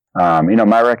 So,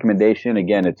 my recommendation,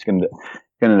 again, it's going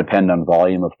to depend on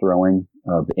volume of throwing,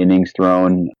 of innings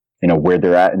thrown, where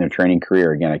they're at in their training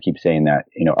career. Again, I keep saying that,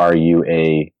 are you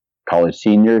a college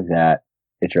senior that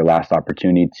it's your last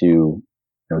opportunity to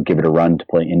give it a run to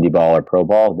play indie ball or pro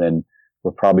ball? Then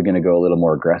we're probably going to go a little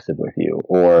more aggressive with you.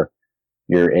 Or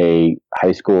you're a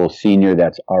high school senior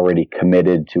that's already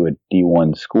committed to a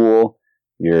D1 school.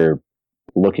 You're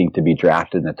looking to be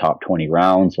drafted in the top 20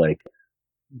 rounds. Like,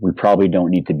 we probably don't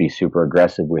need to be super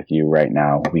aggressive with you right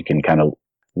now. We can kind of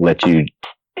let you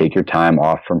take your time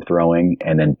off from throwing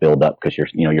and then build up, because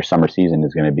your summer season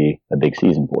is going to be a big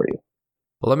season for you.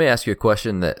 Well, let me ask you a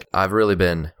question that I've really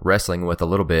been wrestling with a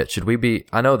little bit. Should we be,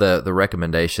 I know the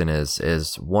recommendation is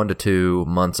 1 to 2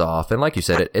 months off. And like you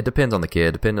said, it depends on the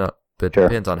kid.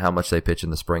 Depends on how much they pitch in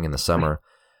the spring and the summer.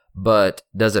 But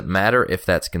does it matter if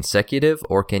that's consecutive,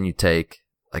 or can you take,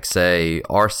 like, say,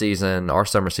 our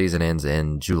summer season ends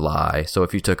in July. So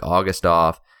if you took August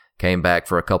off, came back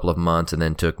for a couple of months, and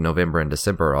then took November and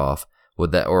December off,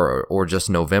 would that, or just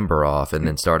November off and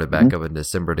then started back up in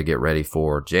December to get ready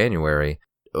for January?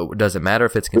 Does it matter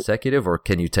if it's consecutive, or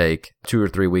can you take 2 or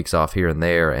 3 weeks off here and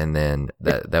there, and then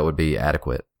that would be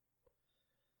adequate?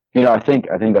 I think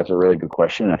that's a really good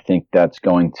question. I think that's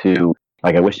going to,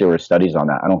 like, I wish there were studies on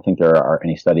that. I don't think there are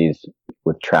any studies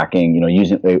with tracking,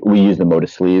 we use the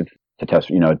Motus sleeve to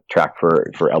test, track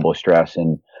for elbow stress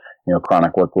and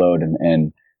chronic workload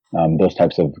and those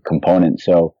types of components.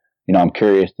 So, I'm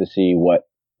curious to see what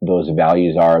those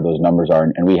values are, those numbers are,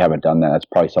 and we haven't done that. That's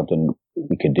probably something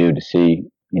we could do to see,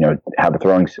 have a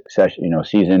throwing session,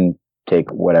 season, take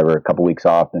whatever, a couple weeks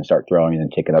off, then start throwing, and then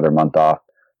take another month off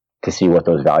to see what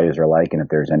those values are like and if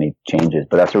there's any changes.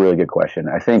 But that's a really good question.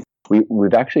 I think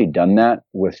we've actually done that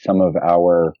with some of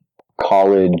our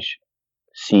college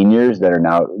seniors that are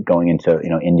now going into,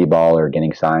 indie ball or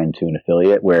getting signed to an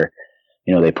affiliate where,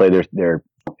 they play their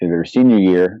senior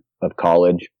year of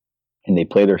college and they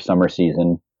play their summer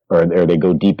season or they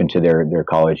go deep into their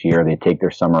college year. They take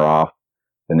their summer off.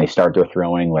 Then they start their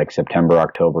throwing like September,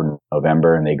 October,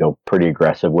 November, and they go pretty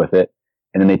aggressive with it.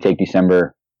 And then they take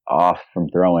December off from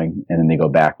throwing, and then they go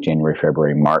back January,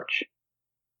 February, March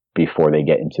before they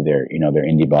get into their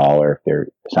indie ball, or if they're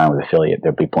signed with affiliate,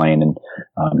 they'll be playing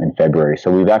in February.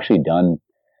 So we've actually done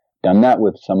that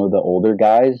with some of the older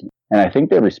guys, and I think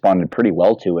they responded pretty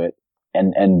well to it.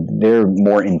 And they're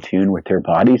more in tune with their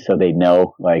body, so they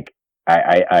know, like,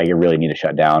 I really need to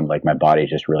shut down. Like, my body's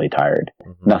just really tired.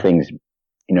 Mm-hmm.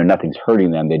 Nothing's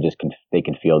hurting them. They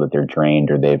can feel that they're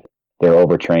drained, or they're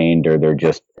overtrained, or they're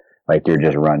just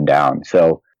run down.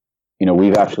 So,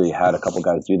 we've actually had a couple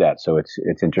guys do that. So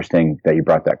it's interesting that you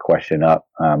brought that question up.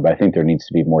 But I think there needs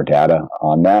to be more data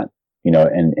on that,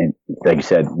 and like you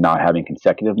said, not having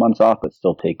consecutive months off, but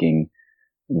still taking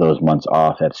those months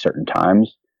off at certain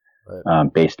times.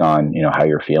 Right. Based on, how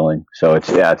you're feeling. So that's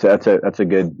a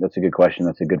good question.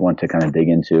 That's a good one to kind of dig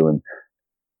into. And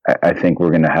I think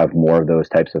we're going to have more of those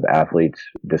types of athletes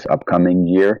this upcoming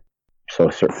year. So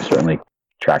certainly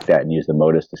track that and use the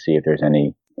Modus to see if there's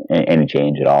any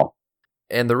change at all.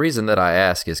 And the reason that I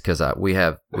ask is because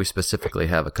we specifically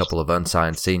have a couple of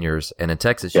unsigned seniors, and in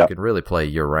Texas you can really play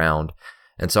year round.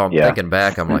 And so I'm thinking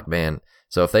back, I'm like, man,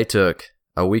 so if they took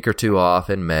a week or two off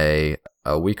in May,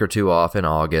 a week or two off in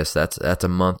August, that's a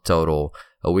month total.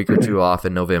 A week or two off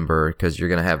in November, because you're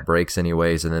going to have breaks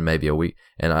anyways, and then maybe a week.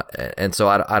 And so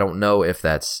I don't know if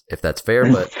that's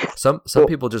fair, but some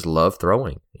people just love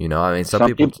throwing. Some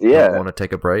people don't want to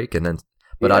take a break,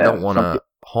 but I don't want to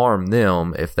harm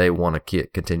them if they want to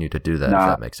continue to do that. If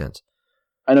that makes sense.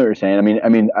 I know what you're saying.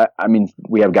 I mean,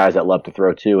 we have guys that love to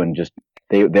throw too, and just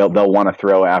they'll want to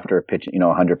throw after a pitch,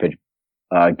 100 pitch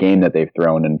game that they've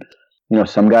thrown, and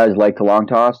some guys like to long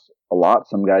toss a lot.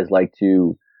 Some guys like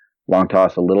to long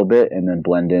toss a little bit and then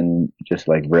blend in just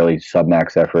like really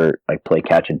sub-max effort, like play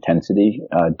catch intensity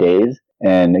days.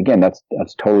 And again, that's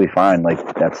totally fine.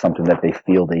 Like, that's something that they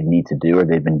feel they need to do, or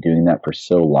they've been doing that for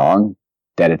so long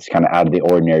that it's kind of out of the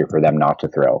ordinary for them not to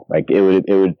throw. Like, it would,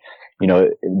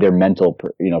 their mental,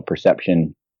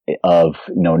 perception of,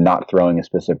 not throwing a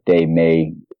specific day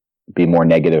may be more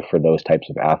negative for those types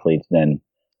of athletes than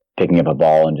picking up a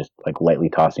ball and just like lightly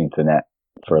tossing to the net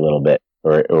for a little bit,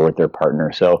 or with their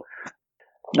partner. So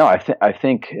no, I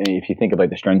think if you think about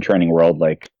the strength training world,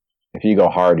 like, if you go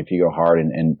hard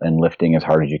and lifting as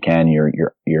hard as you can,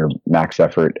 your max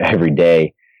effort every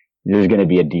day, there's going to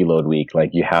be a deload week.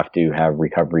 Like, you have to have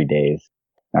recovery days.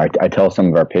 I tell some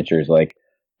of our pitchers, like,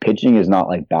 pitching is not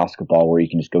like basketball where you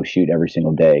can just go shoot every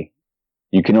single day.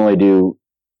 You can only do,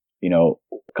 a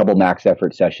couple max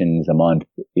effort sessions a month,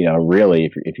 really,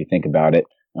 if you think about it,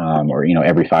 or,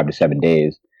 every 5 to 7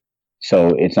 days.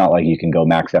 So it's not like you can go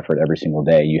max effort every single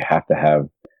day. You have to have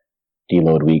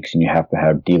deload weeks, and you have to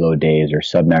have deload days, or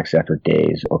sub-max effort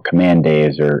days, or command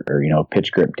days, or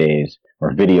pitch grip days,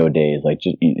 or video days. Like,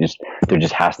 it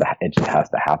just has to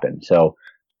happen. So,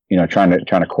 trying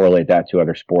to correlate that to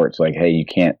other sports, like, hey, you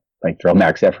can't like throw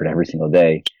max effort every single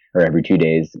day or every 2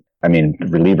 days. I mean,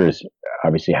 relievers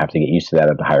obviously have to get used to that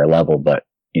at the higher level, but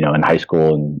in high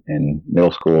school and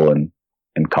middle school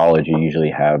and college, you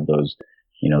usually have those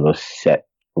set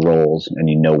roles,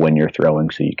 and when you're throwing,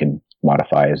 so you can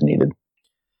modify as needed.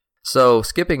 So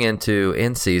skipping into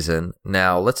in season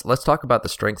now, let's talk about the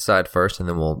strength side first, and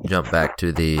then we'll jump back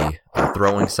to the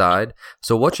throwing side.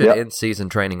 So what should in season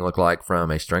training look like from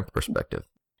a strength perspective?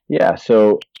 Yeah,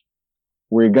 so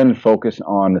we're going to focus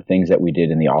on the things that we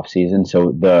did in the off season.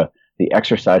 So the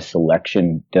exercise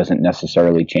selection doesn't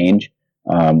necessarily change.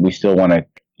 We still want to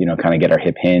kind of get our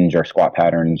hip hinge, our squat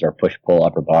patterns, our push pull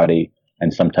upper body,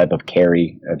 and some type of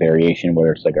carry variation,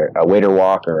 whether it's like a waiter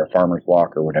walk or a farmer's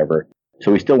walk or whatever.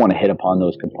 So we still want to hit upon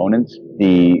those components.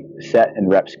 The set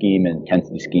and rep scheme and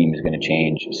intensity scheme is going to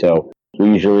change. So we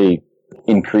usually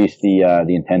increase the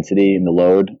intensity and the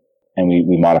load, and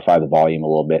we modify the volume a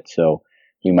little bit. So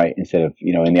we might, instead of,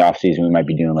 in the off season, we might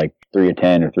be doing like 3 of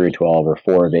 10 or 3 of 12 or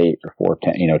 4 of 8 or 4 of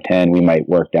 10, 10. We might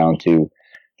work down to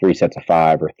 3 sets of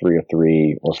 5 or 3 of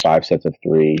 3 or 5 sets of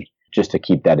 3, just to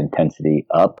keep that intensity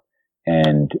up.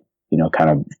 And kind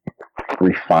of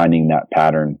refining that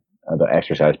pattern, the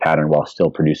exercise pattern, while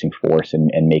still producing force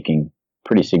and making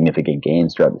pretty significant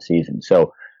gains throughout the season.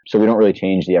 So we don't really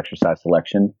change the exercise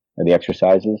selection of the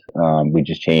exercises. We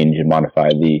just change and modify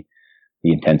the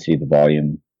intensity, the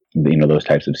volume, those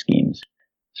types of schemes.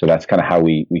 So that's kind of how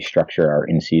we structure our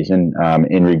in-season.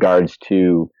 In regards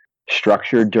to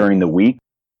structure during the week,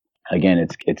 again,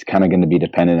 it's kind of going to be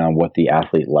dependent on what the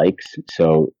athlete likes.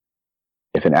 So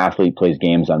if an athlete plays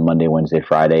games on Monday, Wednesday,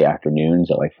 Friday afternoons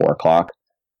at like 4:00,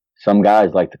 some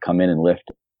guys like to come in and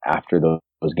lift after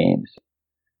those games,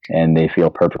 and they feel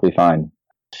perfectly fine.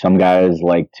 Some guys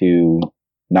like to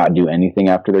not do anything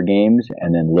after their games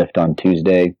and then lift on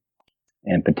Tuesday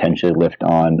and potentially lift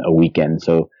on a weekend.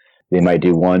 So they might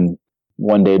do one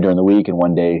day during the week and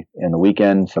one day in the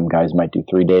weekend. Some guys might do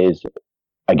 3 days.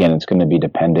 Again, it's going to be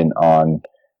dependent on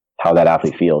how that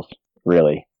athlete feels,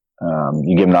 really.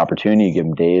 You give them an opportunity, you give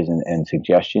them days and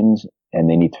suggestions, and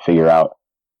they need to figure out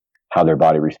how their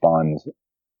body responds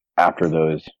after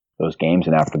those games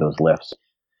and after those lifts.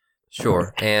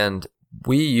 Sure. And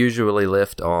we usually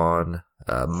lift on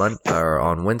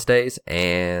on Wednesdays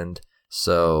and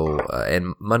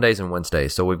Mondays and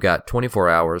Wednesdays. So we've got 24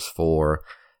 hours for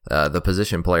the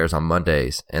position players on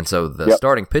Mondays. And so the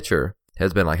starting pitcher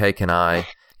has been like, hey, can I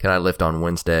lift on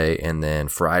Wednesday and then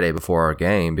Friday before our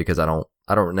game, because I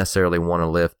don't necessarily want to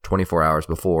lift 24 hours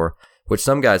before, which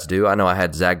some guys do. I know I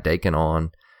had Zach Dakin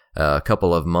on a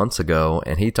couple of months ago,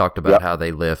 and he talked about how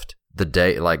they lift the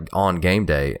day, like on game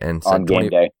day, and said on game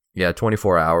day. Yeah,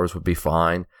 24 hours would be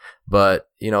fine. But,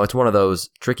 it's one of those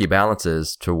tricky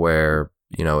balances to where,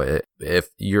 if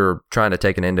you're trying to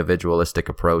take an individualistic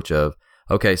approach of,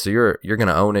 okay, so you're going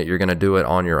to own it, you're going to do it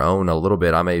on your own a little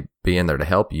bit. I may be in there to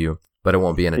help you, but it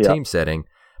won't be in a team setting.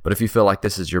 But if you feel like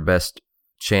this is your best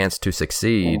chance to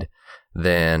succeed,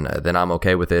 then I'm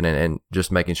okay with it, and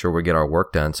just making sure we get our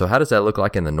work done. So how does that look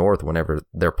like in the North whenever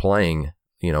they're playing,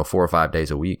 4 or 5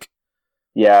 days a week?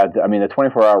 Yeah, I mean, the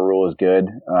 24-hour rule is good.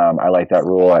 I like that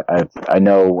rule. I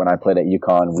know when I played at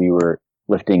UConn, we were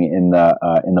lifting in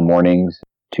the mornings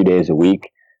 2 days a week.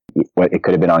 It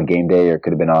could have been on game day, or it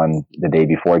could have been on the day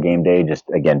before game day. Just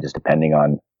depending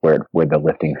on where the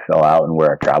lifting fell out and where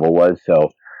our travel was. So,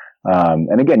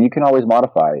 and again, you can always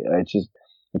modify.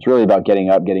 It's really about getting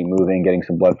up, getting moving, getting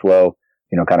some blood flow.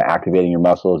 Kind of activating your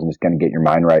muscles and just kind of get your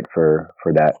mind right for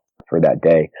that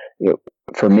day.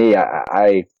 For me,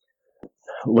 I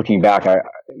looking back,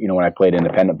 when I played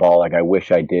independent ball, like I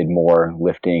wish I did more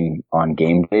lifting on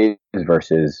game days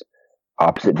versus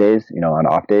opposite days, on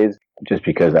off days, just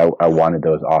because I wanted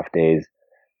those off days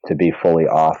to be fully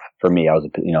off. For me, I was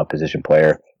a position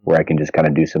player where I can just kind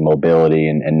of do some mobility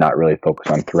and not really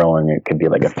focus on throwing. It could be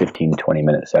like a 15, 20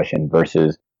 minute session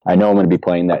versus I know I'm going to be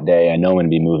playing that day. I know I'm going to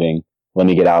be moving. Let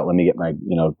me get out. Let me get let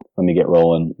me get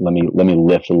rolling. Let me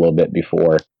lift a little bit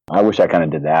before. I wish I kind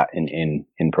of did that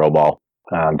in pro ball.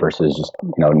 Versus just,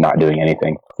 not doing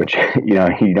anything, which, you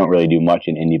don't really do much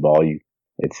in indie ball.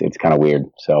 It's kind of weird.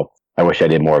 So I wish I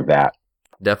did more of that.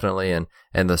 Definitely.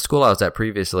 And the school I was at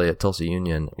previously at Tulsa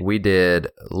Union, we did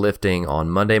lifting on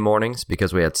Monday mornings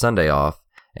because we had Sunday off,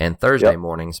 and Thursday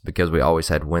mornings because we always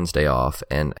had Wednesday off.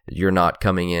 And you're not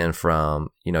coming in from,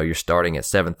 you're starting at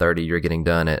 7:30, you're getting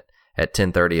done at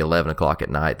 10:30, 11 o'clock at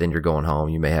night, then you're going home.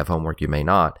 You may have homework, you may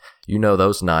not.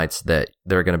 Those nights that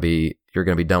you're going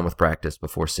to be done with practice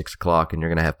before 6 o'clock, and you're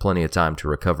going to have plenty of time to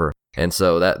recover. And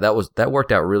so that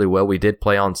worked out really well. We did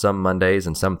play on some Mondays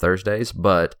and some Thursdays,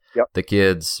 but the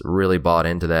kids really bought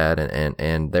into that,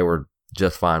 and they were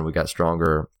just fine. We got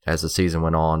stronger as the season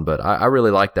went on, but I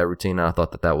really liked that routine, and I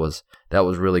thought that was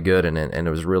really good, and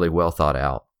it was really well thought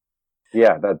out.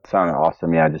 Yeah, that sounded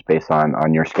awesome. Yeah, just based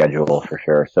on your schedule for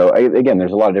sure. So again,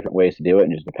 there's a lot of different ways to do it,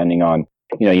 and just depending on,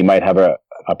 you might have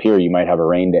up here, you might have a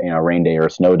rain day or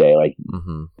a snow day, like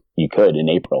you could in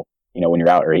April, when you're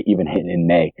out, or even in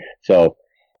May. So,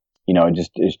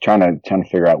 just trying to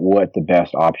figure out what the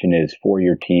best option is for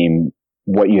your team,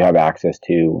 what you have access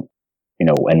to,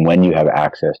 and when you have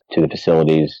access to the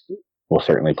facilities will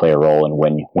certainly play a role in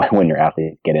when your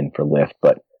athletes get in for lift.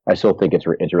 But I still think it's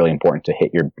really important to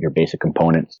hit your basic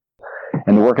components.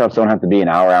 And the workouts don't have to be an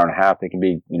hour and a half. They can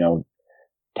be,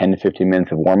 10 to 15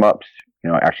 minutes of warm-ups,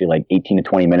 actually like 18 to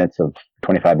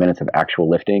 25 minutes of actual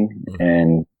lifting.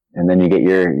 And then you get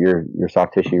your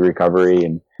soft tissue recovery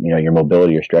and, your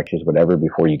mobility, your stretches, whatever,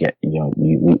 before you get, you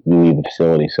leave the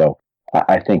facility. So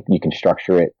I think you can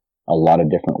structure it a lot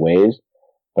of different ways,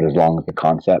 but as long as the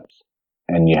concepts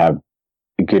and you have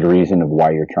a good reason of why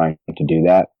you're trying to do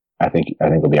that, I think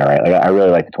we'll be all right. Like, I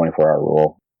really like the 24-hour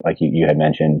rule, like you had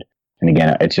mentioned. And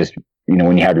again, it's just,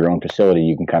 when you have your own facility,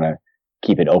 you can kind of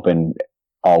keep it open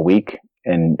all week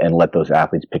and let those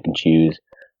athletes pick and choose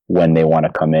when they want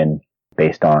to come in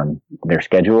based on their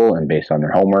schedule and based on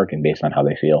their homework and based on how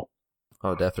they feel.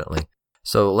 Oh, definitely.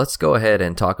 So let's go ahead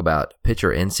and talk about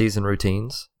pitcher in-season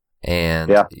routines.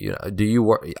 And do you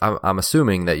work? I'm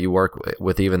assuming that you work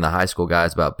with even the high school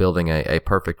guys about building a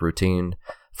perfect routine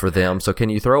for them. So can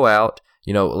you throw out,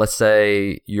 let's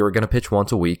say you're going to pitch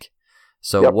once a week.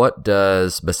 So what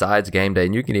does, besides game day,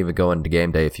 and you can even go into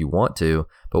game day if you want to,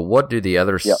 but what do the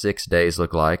other 6 days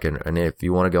look like? And if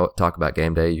you want to go talk about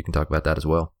game day, you can talk about that as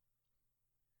well.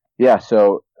 Yeah.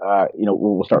 So,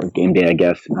 we'll start with game day, I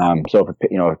guess. So if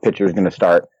a pitcher is going to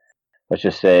start, let's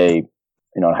just say,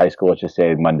 in high school, let's just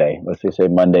say Monday. Let's just say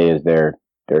Monday is their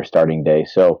starting day.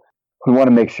 So we want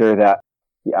to make sure that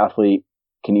the athlete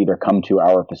can either come to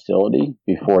our facility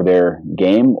before their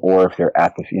game, or if they're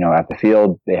at the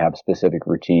field, they have a specific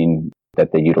routine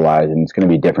that they utilize, and it's going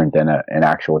to be different than an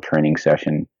actual training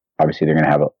session. Obviously, they're going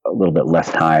to have a little bit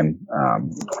less time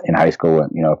in high school,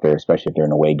 especially if they're in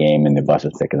an away game and the bus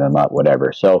is picking them up,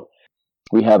 whatever. So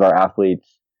we have our athletes,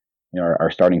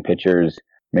 our starting pitchers,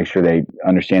 make sure they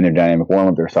understand their dynamic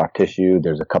warm-up, their soft tissue.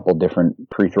 There's a couple different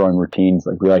pre-throwing routines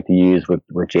like we like to use with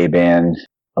J-bands,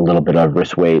 a little bit of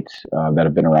wrist weights that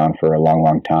have been around for a long,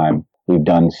 long time. We've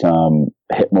done some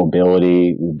hip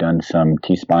mobility. We've done some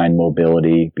T-spine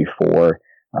mobility before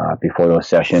those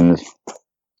sessions.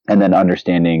 And then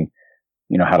understanding,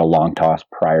 how to long toss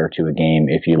prior to a game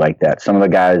if you like that. Some of the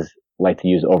guys like to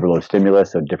use overload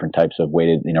stimulus, so different types of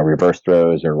weighted, reverse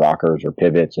throws or rockers or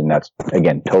pivots. And that's,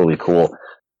 again, totally cool.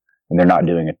 And they're not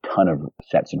doing a ton of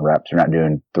sets and reps. They're not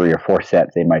doing 3 or 4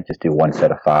 sets. They might just do 1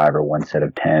 set of 5 or 1 set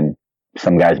of 10.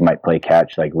 Some guys might play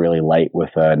catch like really light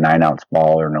with a 9-ounce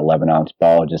ball or an 11-ounce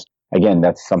ball. Just, again,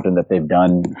 that's something that they've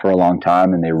done for a long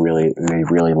time, and they really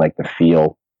like the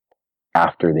feel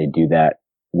after they do that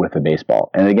with a baseball.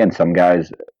 And again, some guys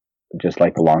just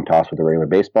like the long toss with a regular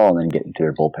baseball and then get into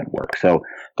their bullpen work. So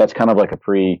that's kind of like a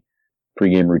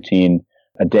pre-game routine.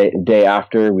 A day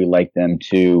after, we like them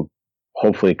to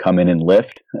hopefully come in and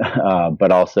lift,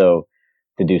 but also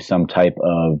to do some type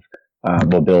of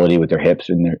mobility with their hips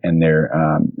and their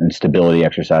stability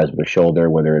exercise with their shoulder,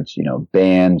 whether it's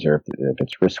bands or if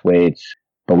it's wrist weights.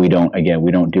 But we don't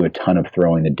do a ton of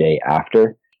throwing the day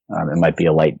after. It might be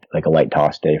a light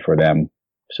toss day for them.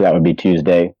 So that would be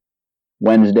Tuesday.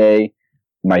 Wednesday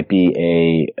might be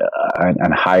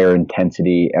a higher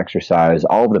intensity exercise.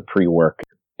 All of the pre-work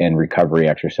and recovery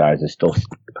exercises still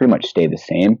pretty much stay the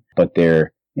same, but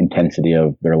their intensity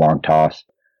of their long toss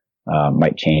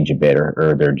might change a bit,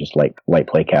 or they're just like light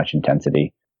play catch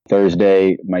intensity.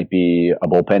 Thursday might be a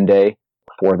bullpen day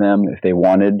for them if they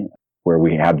wanted, where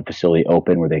we have the facility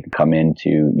open where they can come in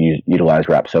to utilize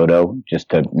Rapsodo just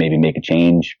to maybe make a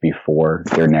change before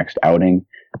their next outing,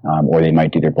 or they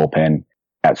might do their bullpen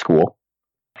at school.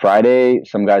 Friday,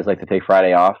 some guys like to take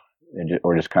Friday off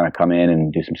or just kind of come in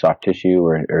and do some soft tissue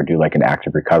or do like an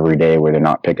active recovery day where they're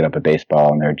not picking up a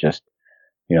baseball and they're just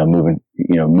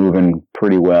moving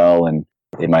pretty well, and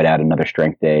they might add another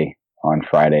strength day on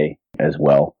Friday as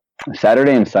well.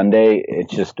 Saturday and Sunday,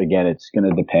 it's going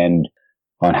to depend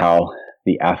on how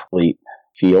the athlete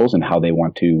feels and how they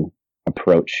want to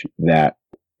approach that,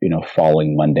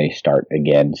 following Monday start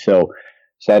again. So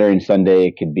Saturday and Sunday,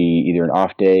 it could be either an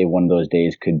off day. One of those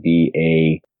days could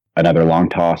be another long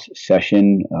toss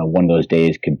session. One of those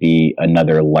days could be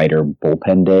another lighter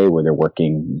bullpen day where they're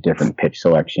working different pitch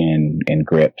selection and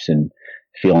grips and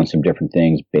feeling some different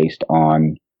things based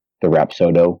on the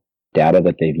Rapsodo data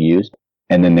that they've used.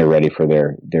 And then they're ready for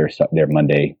their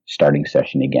Monday starting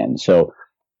session again. So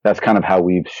that's kind of how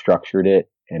we've structured it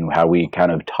and how we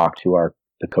kind of talk to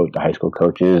the high school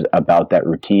coaches about that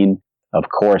routine. Of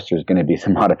course, there's going to be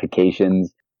some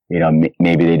modifications.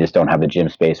 Maybe they just don't have the gym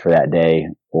space for that day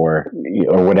or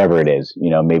whatever it is.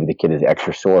 Maybe the kid is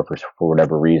extra sore for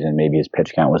whatever reason. Maybe his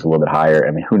pitch count was a little bit higher.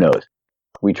 I mean, who knows?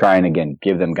 We try and, again,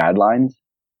 give them guidelines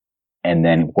and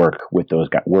then work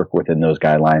within those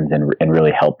guidelines and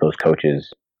really help those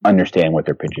coaches understand what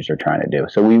their pitchers are trying to do.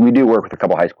 So we do work with a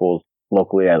couple high schools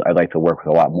locally. I'd like to work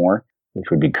with a lot more,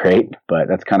 which would be great, but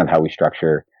that's kind of how we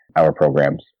structure our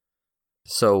programs.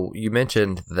 So you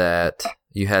mentioned that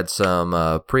you had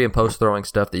some pre and post throwing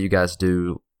stuff that you guys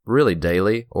do really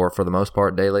daily, or for the most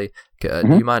part daily. Do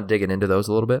you mind digging into those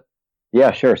a little bit?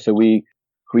 Yeah, sure. So we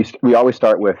always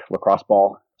start with lacrosse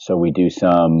ball. So we do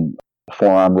some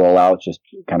forearm rollouts, just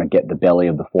kind of get the belly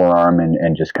of the forearm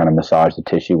and just kind of massage the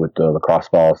tissue with the lacrosse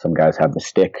ball. Some guys have the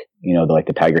stick, like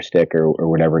the tiger stick or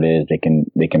whatever it is.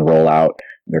 They can roll out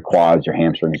their quads, their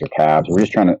hamstrings, their calves. We're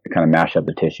just trying to kind of mash up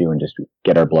the tissue and just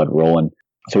get our blood rolling.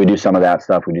 So we do some of that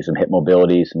stuff. We do some hip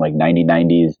mobility, some like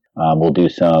 90-90s. We'll do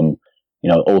some,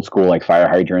 old school like fire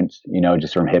hydrants,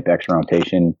 just from hip external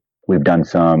rotation. We've done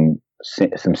some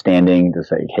standing,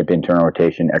 just like hip internal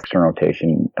rotation, external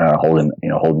rotation, holding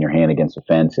your hand against the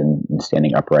fence and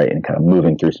standing upright and kind of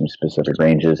moving through some specific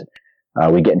ranges.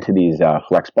 We get into these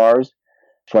flex bars,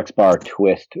 flex bar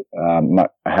twist. I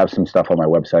have some stuff on my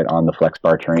website on the flex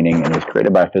bar training, and it was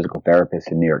created by a physical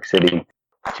therapist in New York City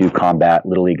to combat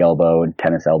little league elbow and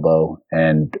tennis elbow.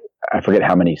 And I forget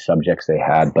how many subjects they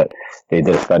had, but they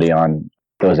did a study on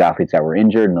those athletes that were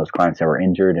injured and those clients that were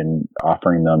injured, and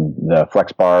offering them the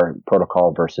flex bar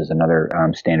protocol versus another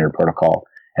standard protocol.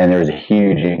 And there was a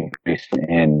huge increase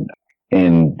in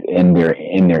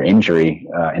their injury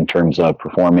in terms of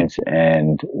performance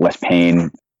and less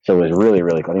pain. So it was really,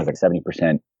 really cool. I think it was like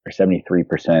 70% or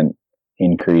 73%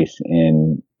 increase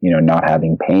in, not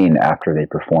having pain after they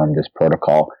performed this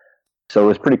protocol. So it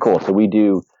was pretty cool. So we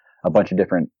do a bunch of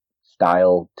different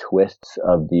style twists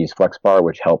of these flex bar,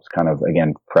 which helps kind of,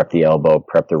 again, prep the elbow,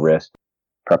 prep the wrist,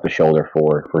 prep the shoulder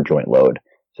for joint load.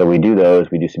 So we do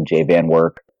those. We do some J-band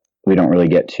work. We don't really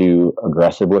get too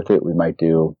aggressive with it. We might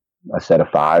do a set of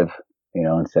 5,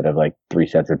 instead of like 3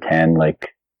 sets of 10, like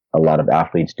a lot of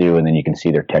athletes do. And then you can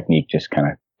see their technique just kind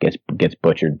of gets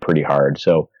butchered pretty hard.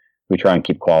 So we try and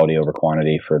keep quality over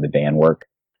quantity for the band work.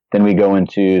 Then we go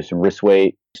into some wrist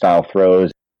weight style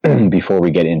throws before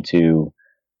we get into,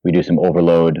 we do some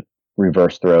overload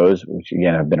reverse throws, which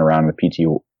again have been around in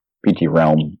the PT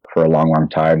realm for a long, long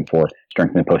time for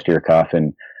strengthening the posterior cuff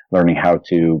and learning how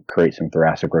to create some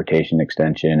thoracic rotation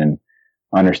extension and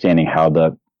understanding how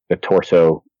the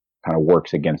torso kind of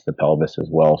works against the pelvis as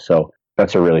well. So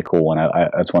that's a really cool one.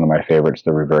 That's one of my favorites,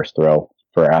 the reverse throw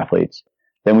for athletes.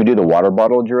 Then we do the water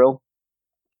bottle drill.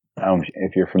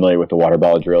 If you're familiar with the water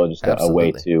bottle drill, just a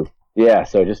way to,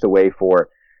 so just a way for,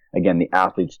 again, the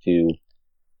athletes to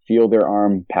feel their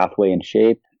arm pathway and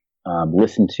shape,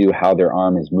 listen to how their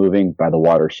arm is moving by the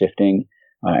water shifting,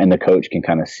 and the coach can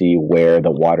kind of see where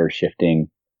the water is shifting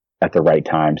at the right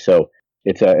time. So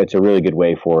it's a really good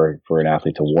way for an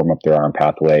athlete to warm up their arm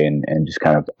pathway and just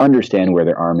kind of understand where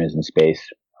their arm is in space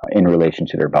in relation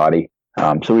to their body.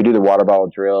 So we do the water bottle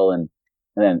drill, and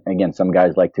then again, some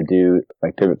guys like to do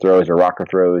like pivot throws or rocker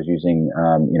throws using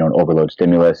an overload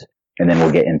stimulus, and then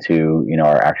we'll get into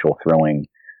our actual throwing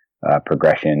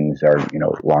progressions, or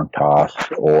long toss,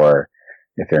 or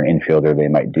if they're an infielder, they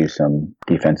might do some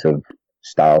defensive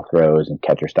style throws and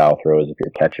catcher style throws. If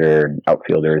you're a catcher, and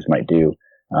outfielders might do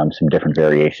some different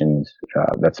variations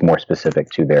that's more specific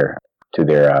to their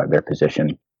position.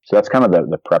 So that's kind of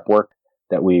the prep work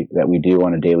that we do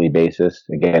on a daily basis.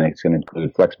 Again, it's going to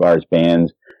include flex bars,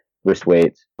 bands, wrist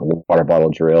weights, water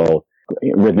bottle drill,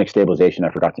 rhythmic stabilization.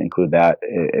 I forgot to include that.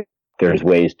 There's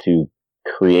ways to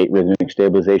create rhythmic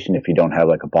stabilization if you don't have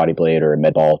like a body blade or a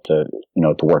med ball to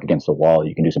work against the wall.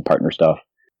 You can do some partner stuff,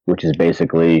 which is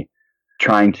basically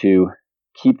trying to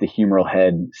keep the humeral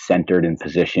head centered and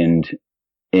positioned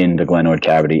in the glenoid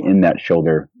cavity, in that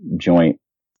shoulder joint,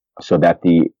 so that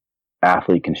the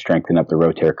athlete can strengthen up the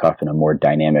rotator cuff in a more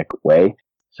dynamic way.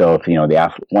 So if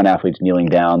one athlete's kneeling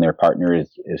down, their partner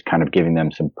is kind of giving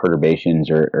them some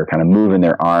perturbations or kind of moving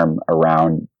their arm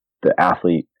around, the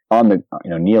athlete on the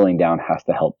kneeling down has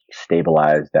to help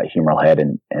stabilize that humeral head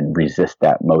and resist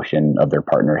that motion of their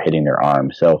partner hitting their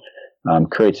arm. So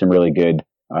create some really good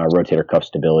rotator cuff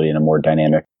stability in a more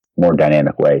dynamic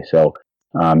way. So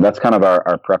that's kind of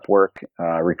our prep work.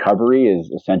 Recovery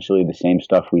is essentially the same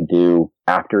stuff we do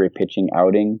after a pitching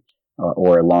outing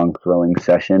or a long throwing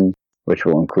session, which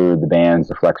will include the bands,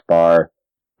 the flex bar,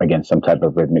 again, some type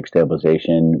of rhythmic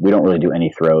stabilization. We don't really do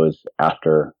any throws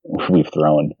after we've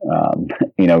thrown.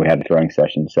 We had a throwing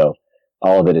session. So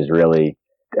all of it is really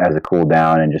as a cool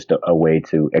down and just a way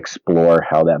to explore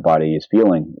how that body is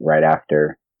feeling right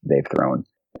after they've thrown.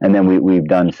 And then we've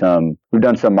done some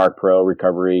Mark Pro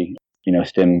recovery,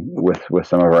 stim with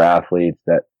some of our athletes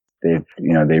that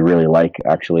they really like,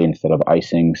 actually, instead of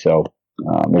icing. So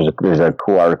there's a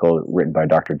cool article written by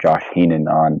Dr. Josh Heenan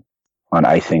on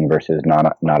icing versus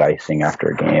not icing after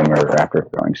a game or after a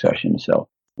throwing session. So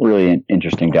really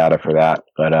interesting data for that.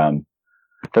 But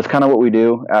that's kind of what we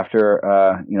do after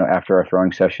our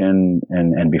throwing session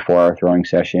and before our throwing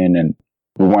session. And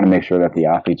we want to make sure that the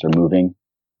athletes are moving,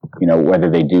 whether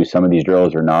they do some of these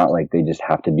drills or not. Like, they just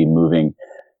have to be moving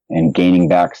and gaining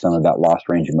back some of that lost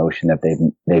range of motion that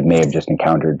they may have just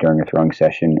encountered during a throwing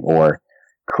session, or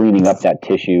cleaning up that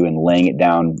tissue and laying it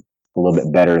down a little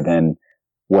bit better than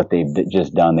what they've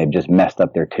just done. They've just messed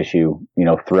up their tissue,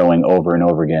 throwing over and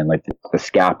over again. Like, the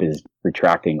scap is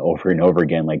retracting over and over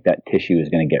again. Like, that tissue is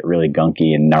going to get really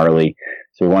gunky and gnarly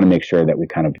So we want to make sure that we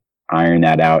kind of iron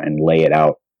that out and lay it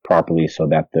out properly so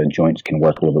that the joints can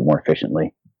work a little bit more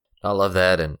efficiently. I love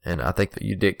that, and I think that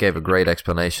you gave a great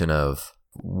explanation of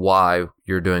why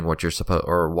you're doing what you're supposed,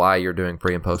 or why you're doing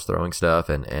pre and post throwing stuff,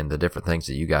 and the different things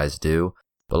that you guys do.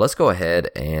 But let's go ahead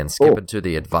and skip into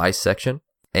the advice section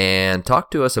and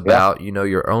talk to us about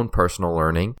your own personal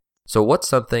learning. So what's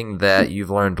something that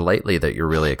you've learned lately that you're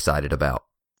really excited about?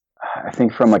 I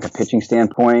think from like a pitching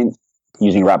standpoint,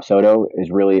 using Rapsodo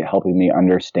is really helping me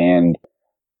understand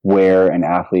where an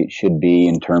athlete should be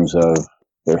in terms of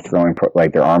their throwing,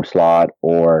 like their arm slot,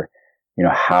 or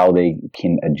how they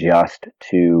can adjust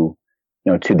to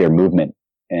their movement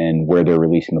and where they're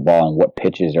releasing the ball and what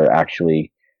pitches are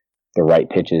actually the right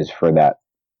pitches for that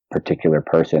particular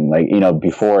person. Like,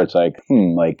 before it's like,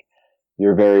 like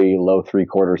you're very low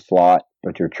 3/4 slot,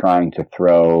 but you're trying to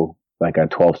throw like a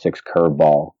 12-6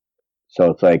 curveball.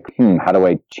 So it's like, how do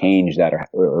I change that?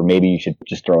 Or maybe you should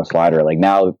just throw a slider. Like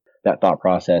now that thought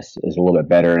process is a little bit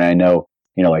better. And I know,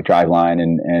 like Driveline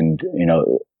and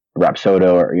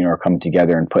Rapsodo are coming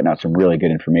together and putting out some really good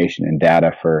information and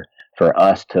data for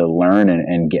us to learn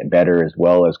and get better, as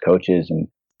well as coaches and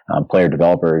player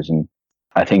developers. And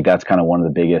I think that's kind of one of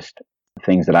the biggest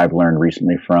things that I've learned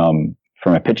recently from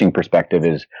a pitching perspective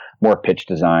is more pitch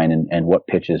design and what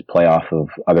pitches play off of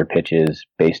other pitches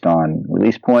based on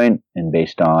release point and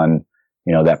based on,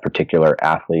 that particular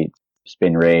athlete's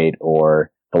spin rate or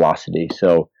velocity.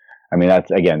 So, I mean, I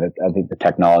think the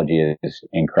technology is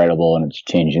incredible, and it's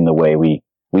changing the way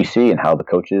we see and how the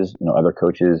coaches, other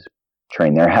coaches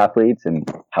train their athletes, and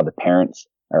how the parents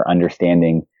are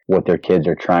understanding what their kids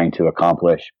are trying to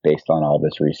accomplish based on all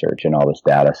this research and all this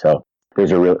data. So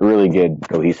there's a really good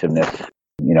cohesiveness,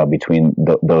 between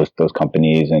those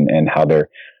companies and how they're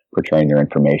portraying their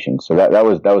information. So that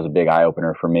was a big eye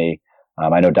opener for me.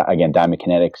 I know Diamond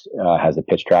Kinetics has a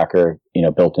pitch tracker,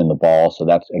 built in the ball. So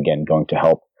that's again going to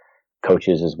help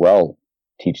coaches as well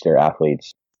teach their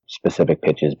athletes specific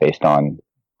pitches based on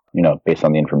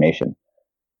the information.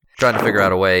 Trying to figure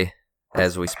out a way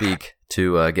as we speak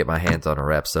to get my hands on a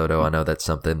Rapsodo. I know that's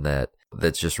something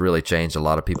that's just really changed a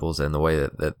lot of people's and the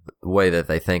way that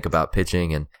they think about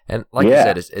pitching, and like you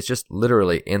said, it's just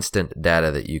literally instant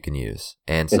data that you can use,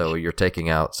 and so you're taking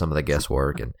out some of the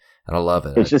guesswork, and I love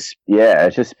it. It's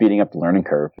just speeding up the learning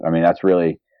curve. I mean, that's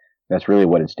really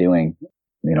what it's doing,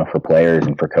 for players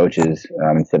and for coaches,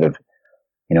 instead of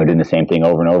doing the same thing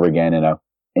over and over again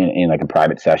in like a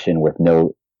private session with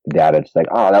no data. It's like,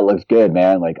 oh, that looks good,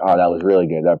 man. Like, oh, that was really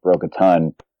good. That broke a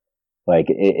ton. Like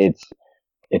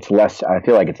it's less, I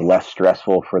feel like it's less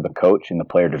stressful for the coach and the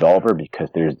player developer because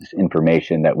there's this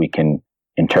information that we can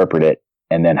interpret it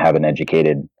and then have an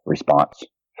educated response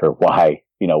for why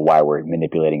we're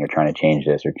manipulating or trying to change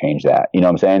this or change that. You know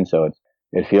what I'm saying? So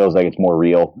it feels like it's more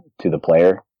real to the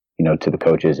player, to the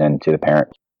coaches and to the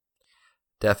parents.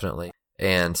 Definitely.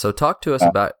 And so talk to us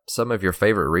about some of your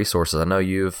favorite resources. I know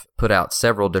you've put out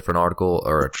several different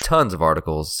tons of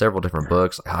articles, several different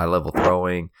books, like High Level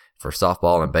Throwing for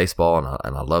softball and baseball,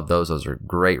 and I love those. Those are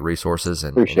great resources.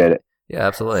 And appreciate it. Yeah,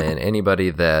 absolutely. And anybody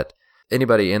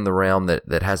in the realm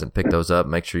that hasn't picked those up,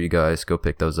 make sure you guys go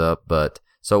pick those up. But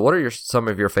so what are some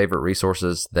of your favorite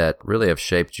resources that really have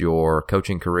shaped your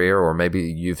coaching career, or maybe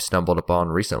you've stumbled upon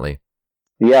recently?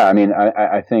 Yeah, I mean,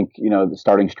 I think, the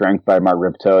Starting Strength by Mark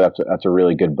Rippetoe, that's a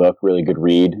really good book, really good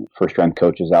read for strength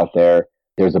coaches out there.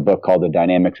 There's a book called The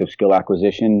Dynamics of Skill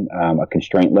Acquisition, a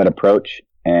constraint-led approach.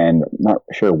 And I'm not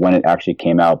sure when it actually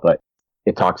came out, but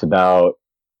it talks about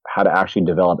how to actually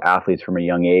develop athletes from a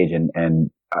young age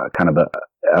and kind of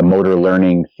a motor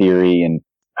learning theory and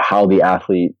how the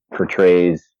athlete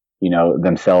portrays,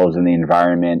 themselves in the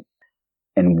environment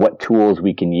and what tools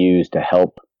we can use to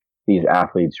help these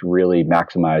athletes really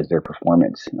maximize their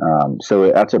performance.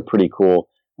 So that's a pretty cool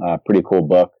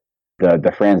book.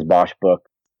 The Franz Bosch book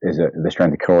is the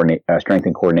strength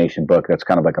and coordination book. That's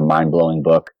kind of like a mind blowing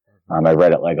book. I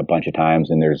read it like a bunch of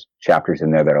times, and there's chapters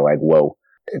in there that are like, whoa,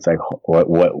 it's like,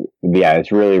 what? Yeah,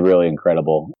 it's really, really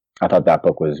incredible. I thought that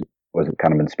book was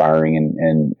kind of inspiring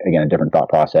and again, a different thought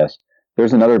process.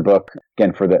 There's another book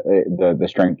again for the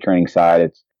strength training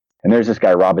side. And there's this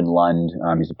guy, Robin Lund.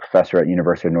 He's a professor at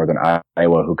University of Northern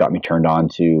Iowa who got me turned on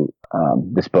to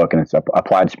this book, and it's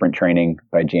Applied Sprint Training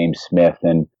by James Smith.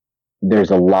 And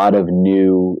there's a lot of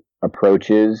new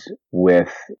approaches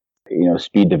with,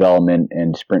 speed development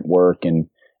and sprint work and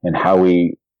how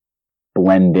we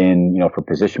blend in, for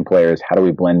position players, how do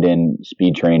we blend in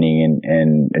speed training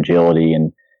and agility?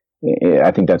 And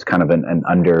I think that's kind of an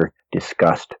under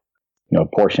discussed,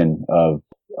 portion of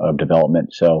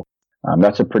development. So,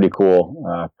 that's a pretty cool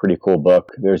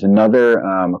book. There's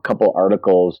a couple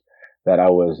articles that I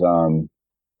was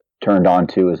turned on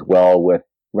to as well, with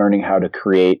learning how to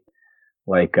create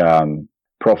like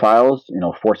profiles,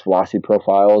 force velocity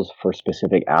profiles for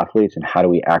specific athletes, and how do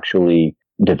we actually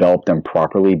develop them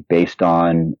properly based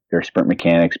on their sprint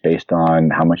mechanics, based on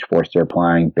how much force they're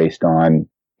applying, based on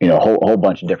a whole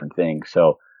bunch of different things.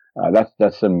 So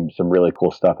that's some really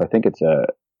cool stuff. I think it's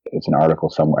an article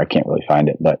somewhere. I can't really find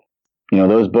it, but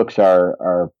those books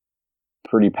are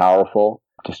pretty powerful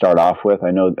to start off with. I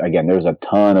know, again, there's a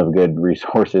ton of good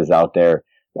resources out there.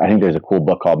 I think there's a cool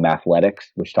book called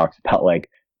Mathletics, which talks about like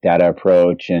data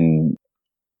approach and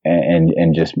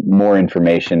just more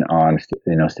information on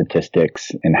statistics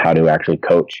and how to actually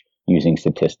coach using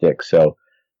statistics. So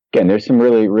again, there's some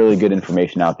really, really good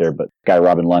information out there. But guy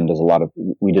Robin Lund does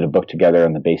we did a book together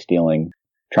on the base stealing,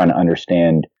 trying to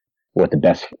understand what the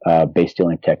best base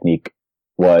stealing technique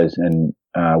was, and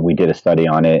we did a study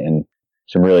on it and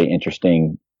some really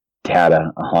interesting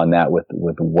data on that with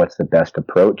what's the best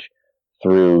approach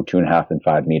through 2.5 and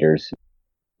 5 meters,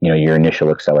 your initial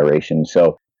acceleration.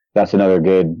 So that's another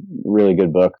really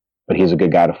good book, but he's a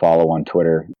good guy to follow on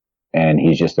Twitter. And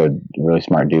he's just a really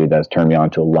smart dude that's turned me on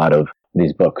to a lot of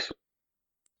these books.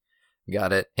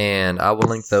 Got it. And I will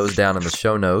link those down in the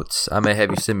show notes. I may have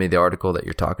you send me the article that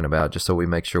you're talking about, just so we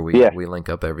make sure we link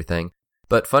up everything.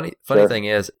 But funny sure. thing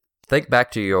is, think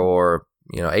back to your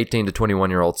 18 to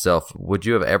 21-year-old self. Would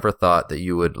you have ever thought that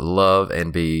you would love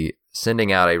and be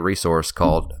sending out a resource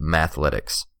called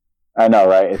Mathletics? I know,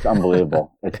 right? It's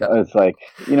unbelievable. It's like,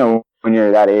 when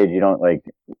you're that age, you don't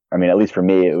at least for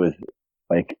me, it was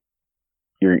like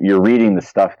you're reading the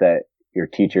stuff that your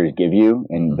teachers give you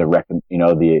and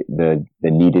the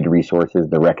needed resources,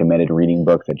 the recommended reading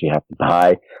books that you have to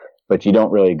buy, but you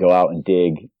don't really go out and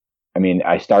dig. I mean,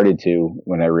 I started to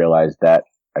when I realized that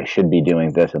I should be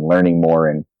doing this and learning more,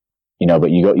 and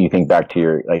but you think back to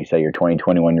your, like you say, your 20,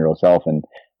 21-year-old self, and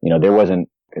there wasn't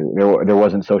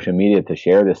social media to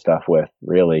share this stuff with,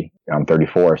 really. I'm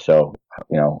 34, so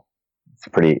it's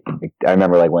pretty. I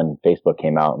remember like when Facebook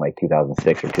came out in like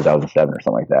 2006 or 2007 or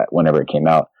something like that, whenever it came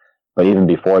out. But even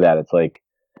before that, it's like,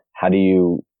 how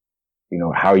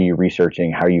are you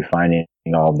researching? How are you finding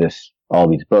all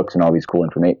these books and all these cool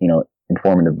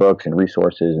informative books and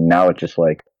resources? And now it's just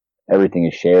like everything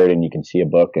is shared, and you can see a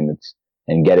book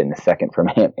and get it in a second from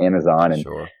Amazon. And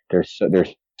sure.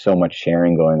 there's so much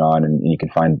sharing going on, and you can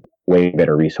find way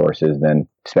better resources than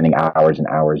spending hours and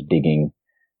hours digging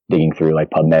through like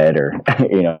PubMed or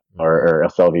or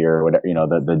Elsevier or whatever,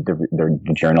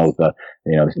 the journals, the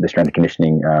strength and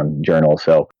conditioning journals.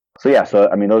 So yeah,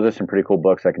 I mean, those are some pretty cool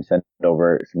books. I can send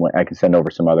over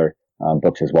some other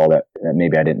books as well that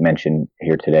maybe I didn't mention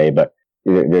here today, but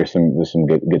there's some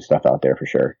good stuff out there for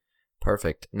sure.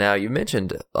 Perfect. Now, you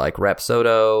mentioned like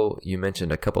Rapsodo, you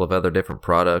mentioned a couple of other different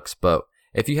products, but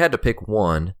if you had to pick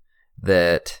one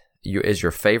that is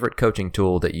your favorite coaching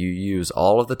tool that you use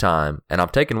all of the time, and I'm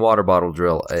taking water bottle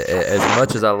drill, as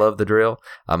much as I love the drill,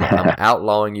 I'm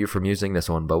outlawing you from using this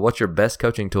one, but what's your best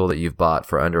coaching tool that you've bought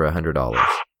for under $100?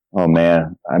 Oh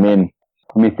man. I mean,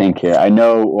 let me think here. I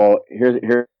know, well,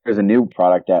 here's a new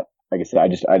product that, like I said, I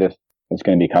just it's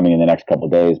going to be coming in the next couple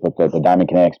of days, but the Diamond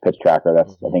Kinetics pitch tracker, I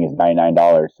think it's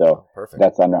 $99. So perfect.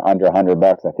 That's under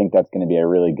 $100. I think that's going to be a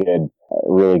really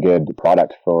good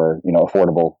product for,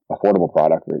 affordable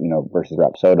product, versus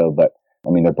Rapsodo. But I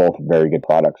mean, they're both very good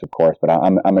products, of course, but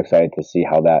I'm excited to see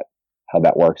how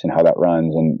that works and how that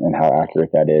runs and how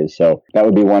accurate that is. So that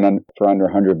would be one for under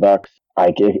 $100.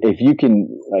 Like if you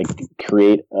can like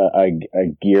create a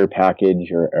gear package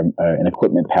or an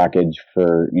equipment package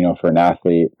for an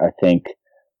athlete, I think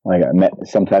like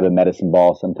some type of medicine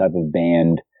ball, some type of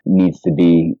band needs to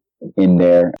be in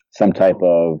there, some type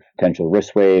of potential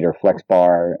wrist weight or flex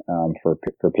bar for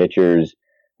pitchers,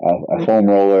 a foam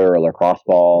roller or a lacrosse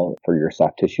ball for your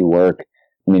soft tissue work.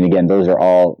 I mean, again, those are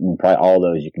probably all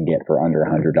those you can get for under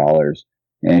 $100,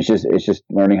 and it's just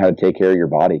learning how to take care of your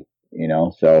body,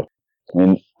 So I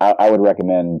mean, I would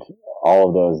recommend all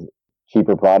of those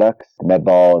cheaper products, med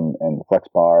ball and flex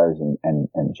bars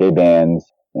and J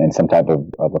bands and some type of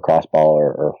lacrosse ball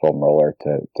or foam roller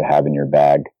to have in your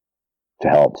bag to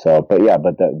help. So, but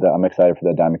I'm excited for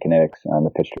the Diamond Kinetics on the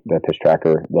pitch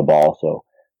tracker, the ball. So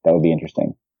that would be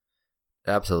interesting.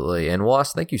 Absolutely. And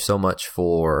Was, thank you so much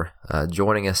for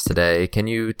joining us today. Can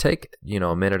you take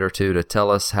a minute or two to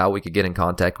tell us how we could get in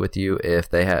contact with you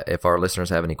if our listeners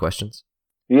have any questions?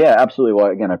 Yeah, absolutely.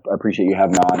 Well, again, I appreciate you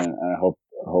having me on, and I hope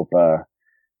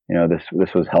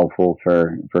this was helpful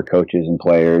for coaches and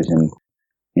players and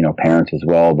parents as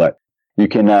well. But you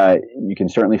can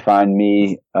certainly find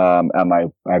me I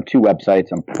have two websites.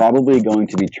 I'm probably going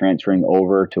to be transferring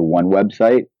over to one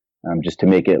website just to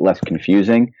make it less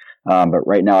confusing. But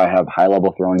right now I have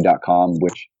highlevelthrowing.com,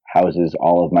 which houses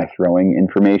all of my throwing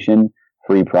information,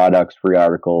 free products, free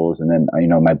articles, and then,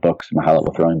 my books, my high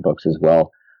level throwing books as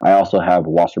well. I also have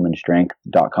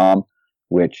wassermanstrength.com,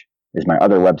 which is my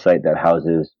other website that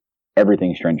houses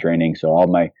everything strength training. So all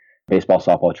my baseball,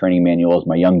 softball training manuals,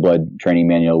 my young blood training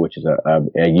manual, which is a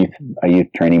youth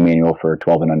training manual for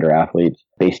 12 and under athletes,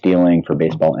 base stealing for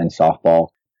baseball and softball,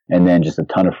 and then just a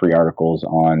ton of free articles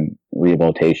on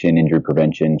rehabilitation, injury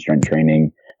prevention, strength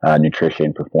training,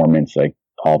 nutrition, performance, like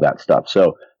all that stuff.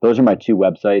 So those are my two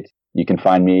websites. You can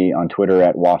find me on Twitter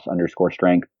at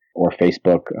 @was_strength or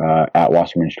Facebook at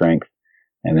Wasserman Strength,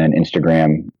 and then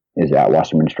Instagram is at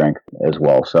Wasserman Strength as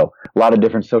well. So a lot of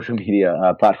different social media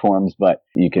platforms, but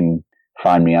you can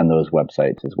find me on those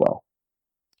websites as well.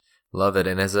 Love it.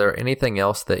 And is there anything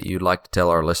else that you'd like to tell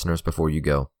our listeners before you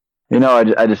go?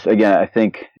 I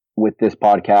think with this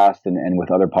podcast and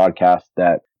with other podcasts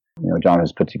that, John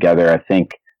has put together, I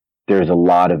think there's a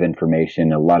lot of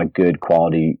information, a lot of good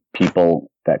quality people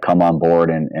that come on board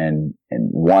and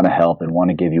want to help and want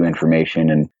to give you information.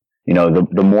 And,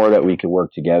 the more that we could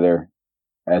work together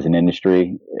as an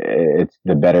industry, it's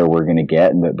the better we're going to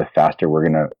get and the faster we're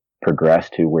going to progress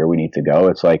to where we need to go.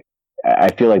 It's like, I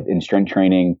feel like in strength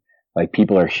training, like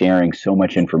people are sharing so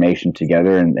much information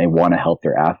together and they want to help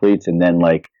their athletes. And then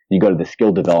like you go to the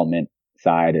skill development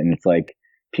side and it's like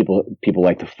people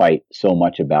like to fight so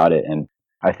much about it. And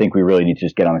I think we really need to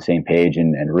just get on the same page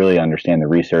and really understand the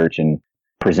research and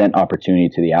present opportunity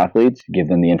to the athletes, give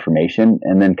them the information,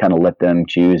 and then kind of let them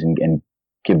choose and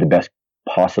give the best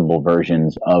possible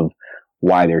versions of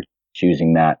why they're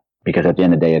choosing that. Because at the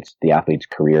end of the day, it's the athlete's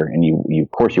career, and you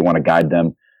of course you want to guide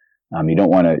them. You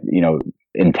don't want to,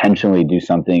 intentionally do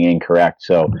something incorrect.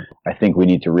 So I think we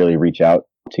need to really reach out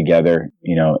together,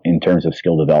 in terms of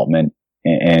skill development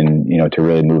and to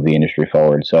really move the industry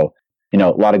forward. So, a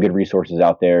lot of good resources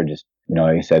out there. Just,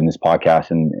 like I said, in this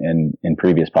podcast and in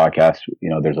previous podcasts,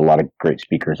 there's a lot of great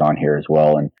speakers on here as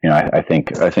well. And, I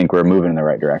think we're moving in the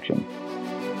right direction.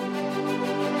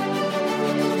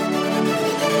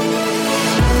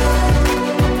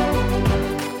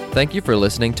 Thank you for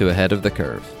listening to Ahead of the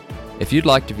Curve. If you'd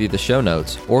like to view the show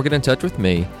notes or get in touch with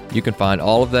me, you can find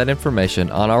all of that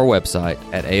information on our website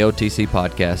at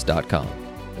aotcpodcast.com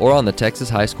or on the Texas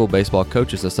High School Baseball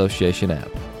Coaches Association app.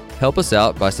 Help us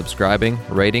out by subscribing,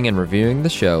 rating, and reviewing the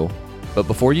show. But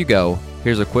before you go,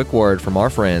 here's a quick word from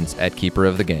our friends at Keeper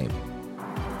of the Game.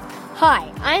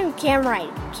 Hi, I'm Cam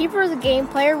Wright, Keeper of the Game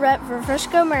player rep for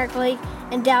Frisco American League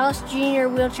and Dallas Junior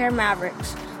Wheelchair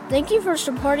Mavericks. Thank you for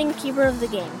supporting Keeper of the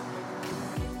Game.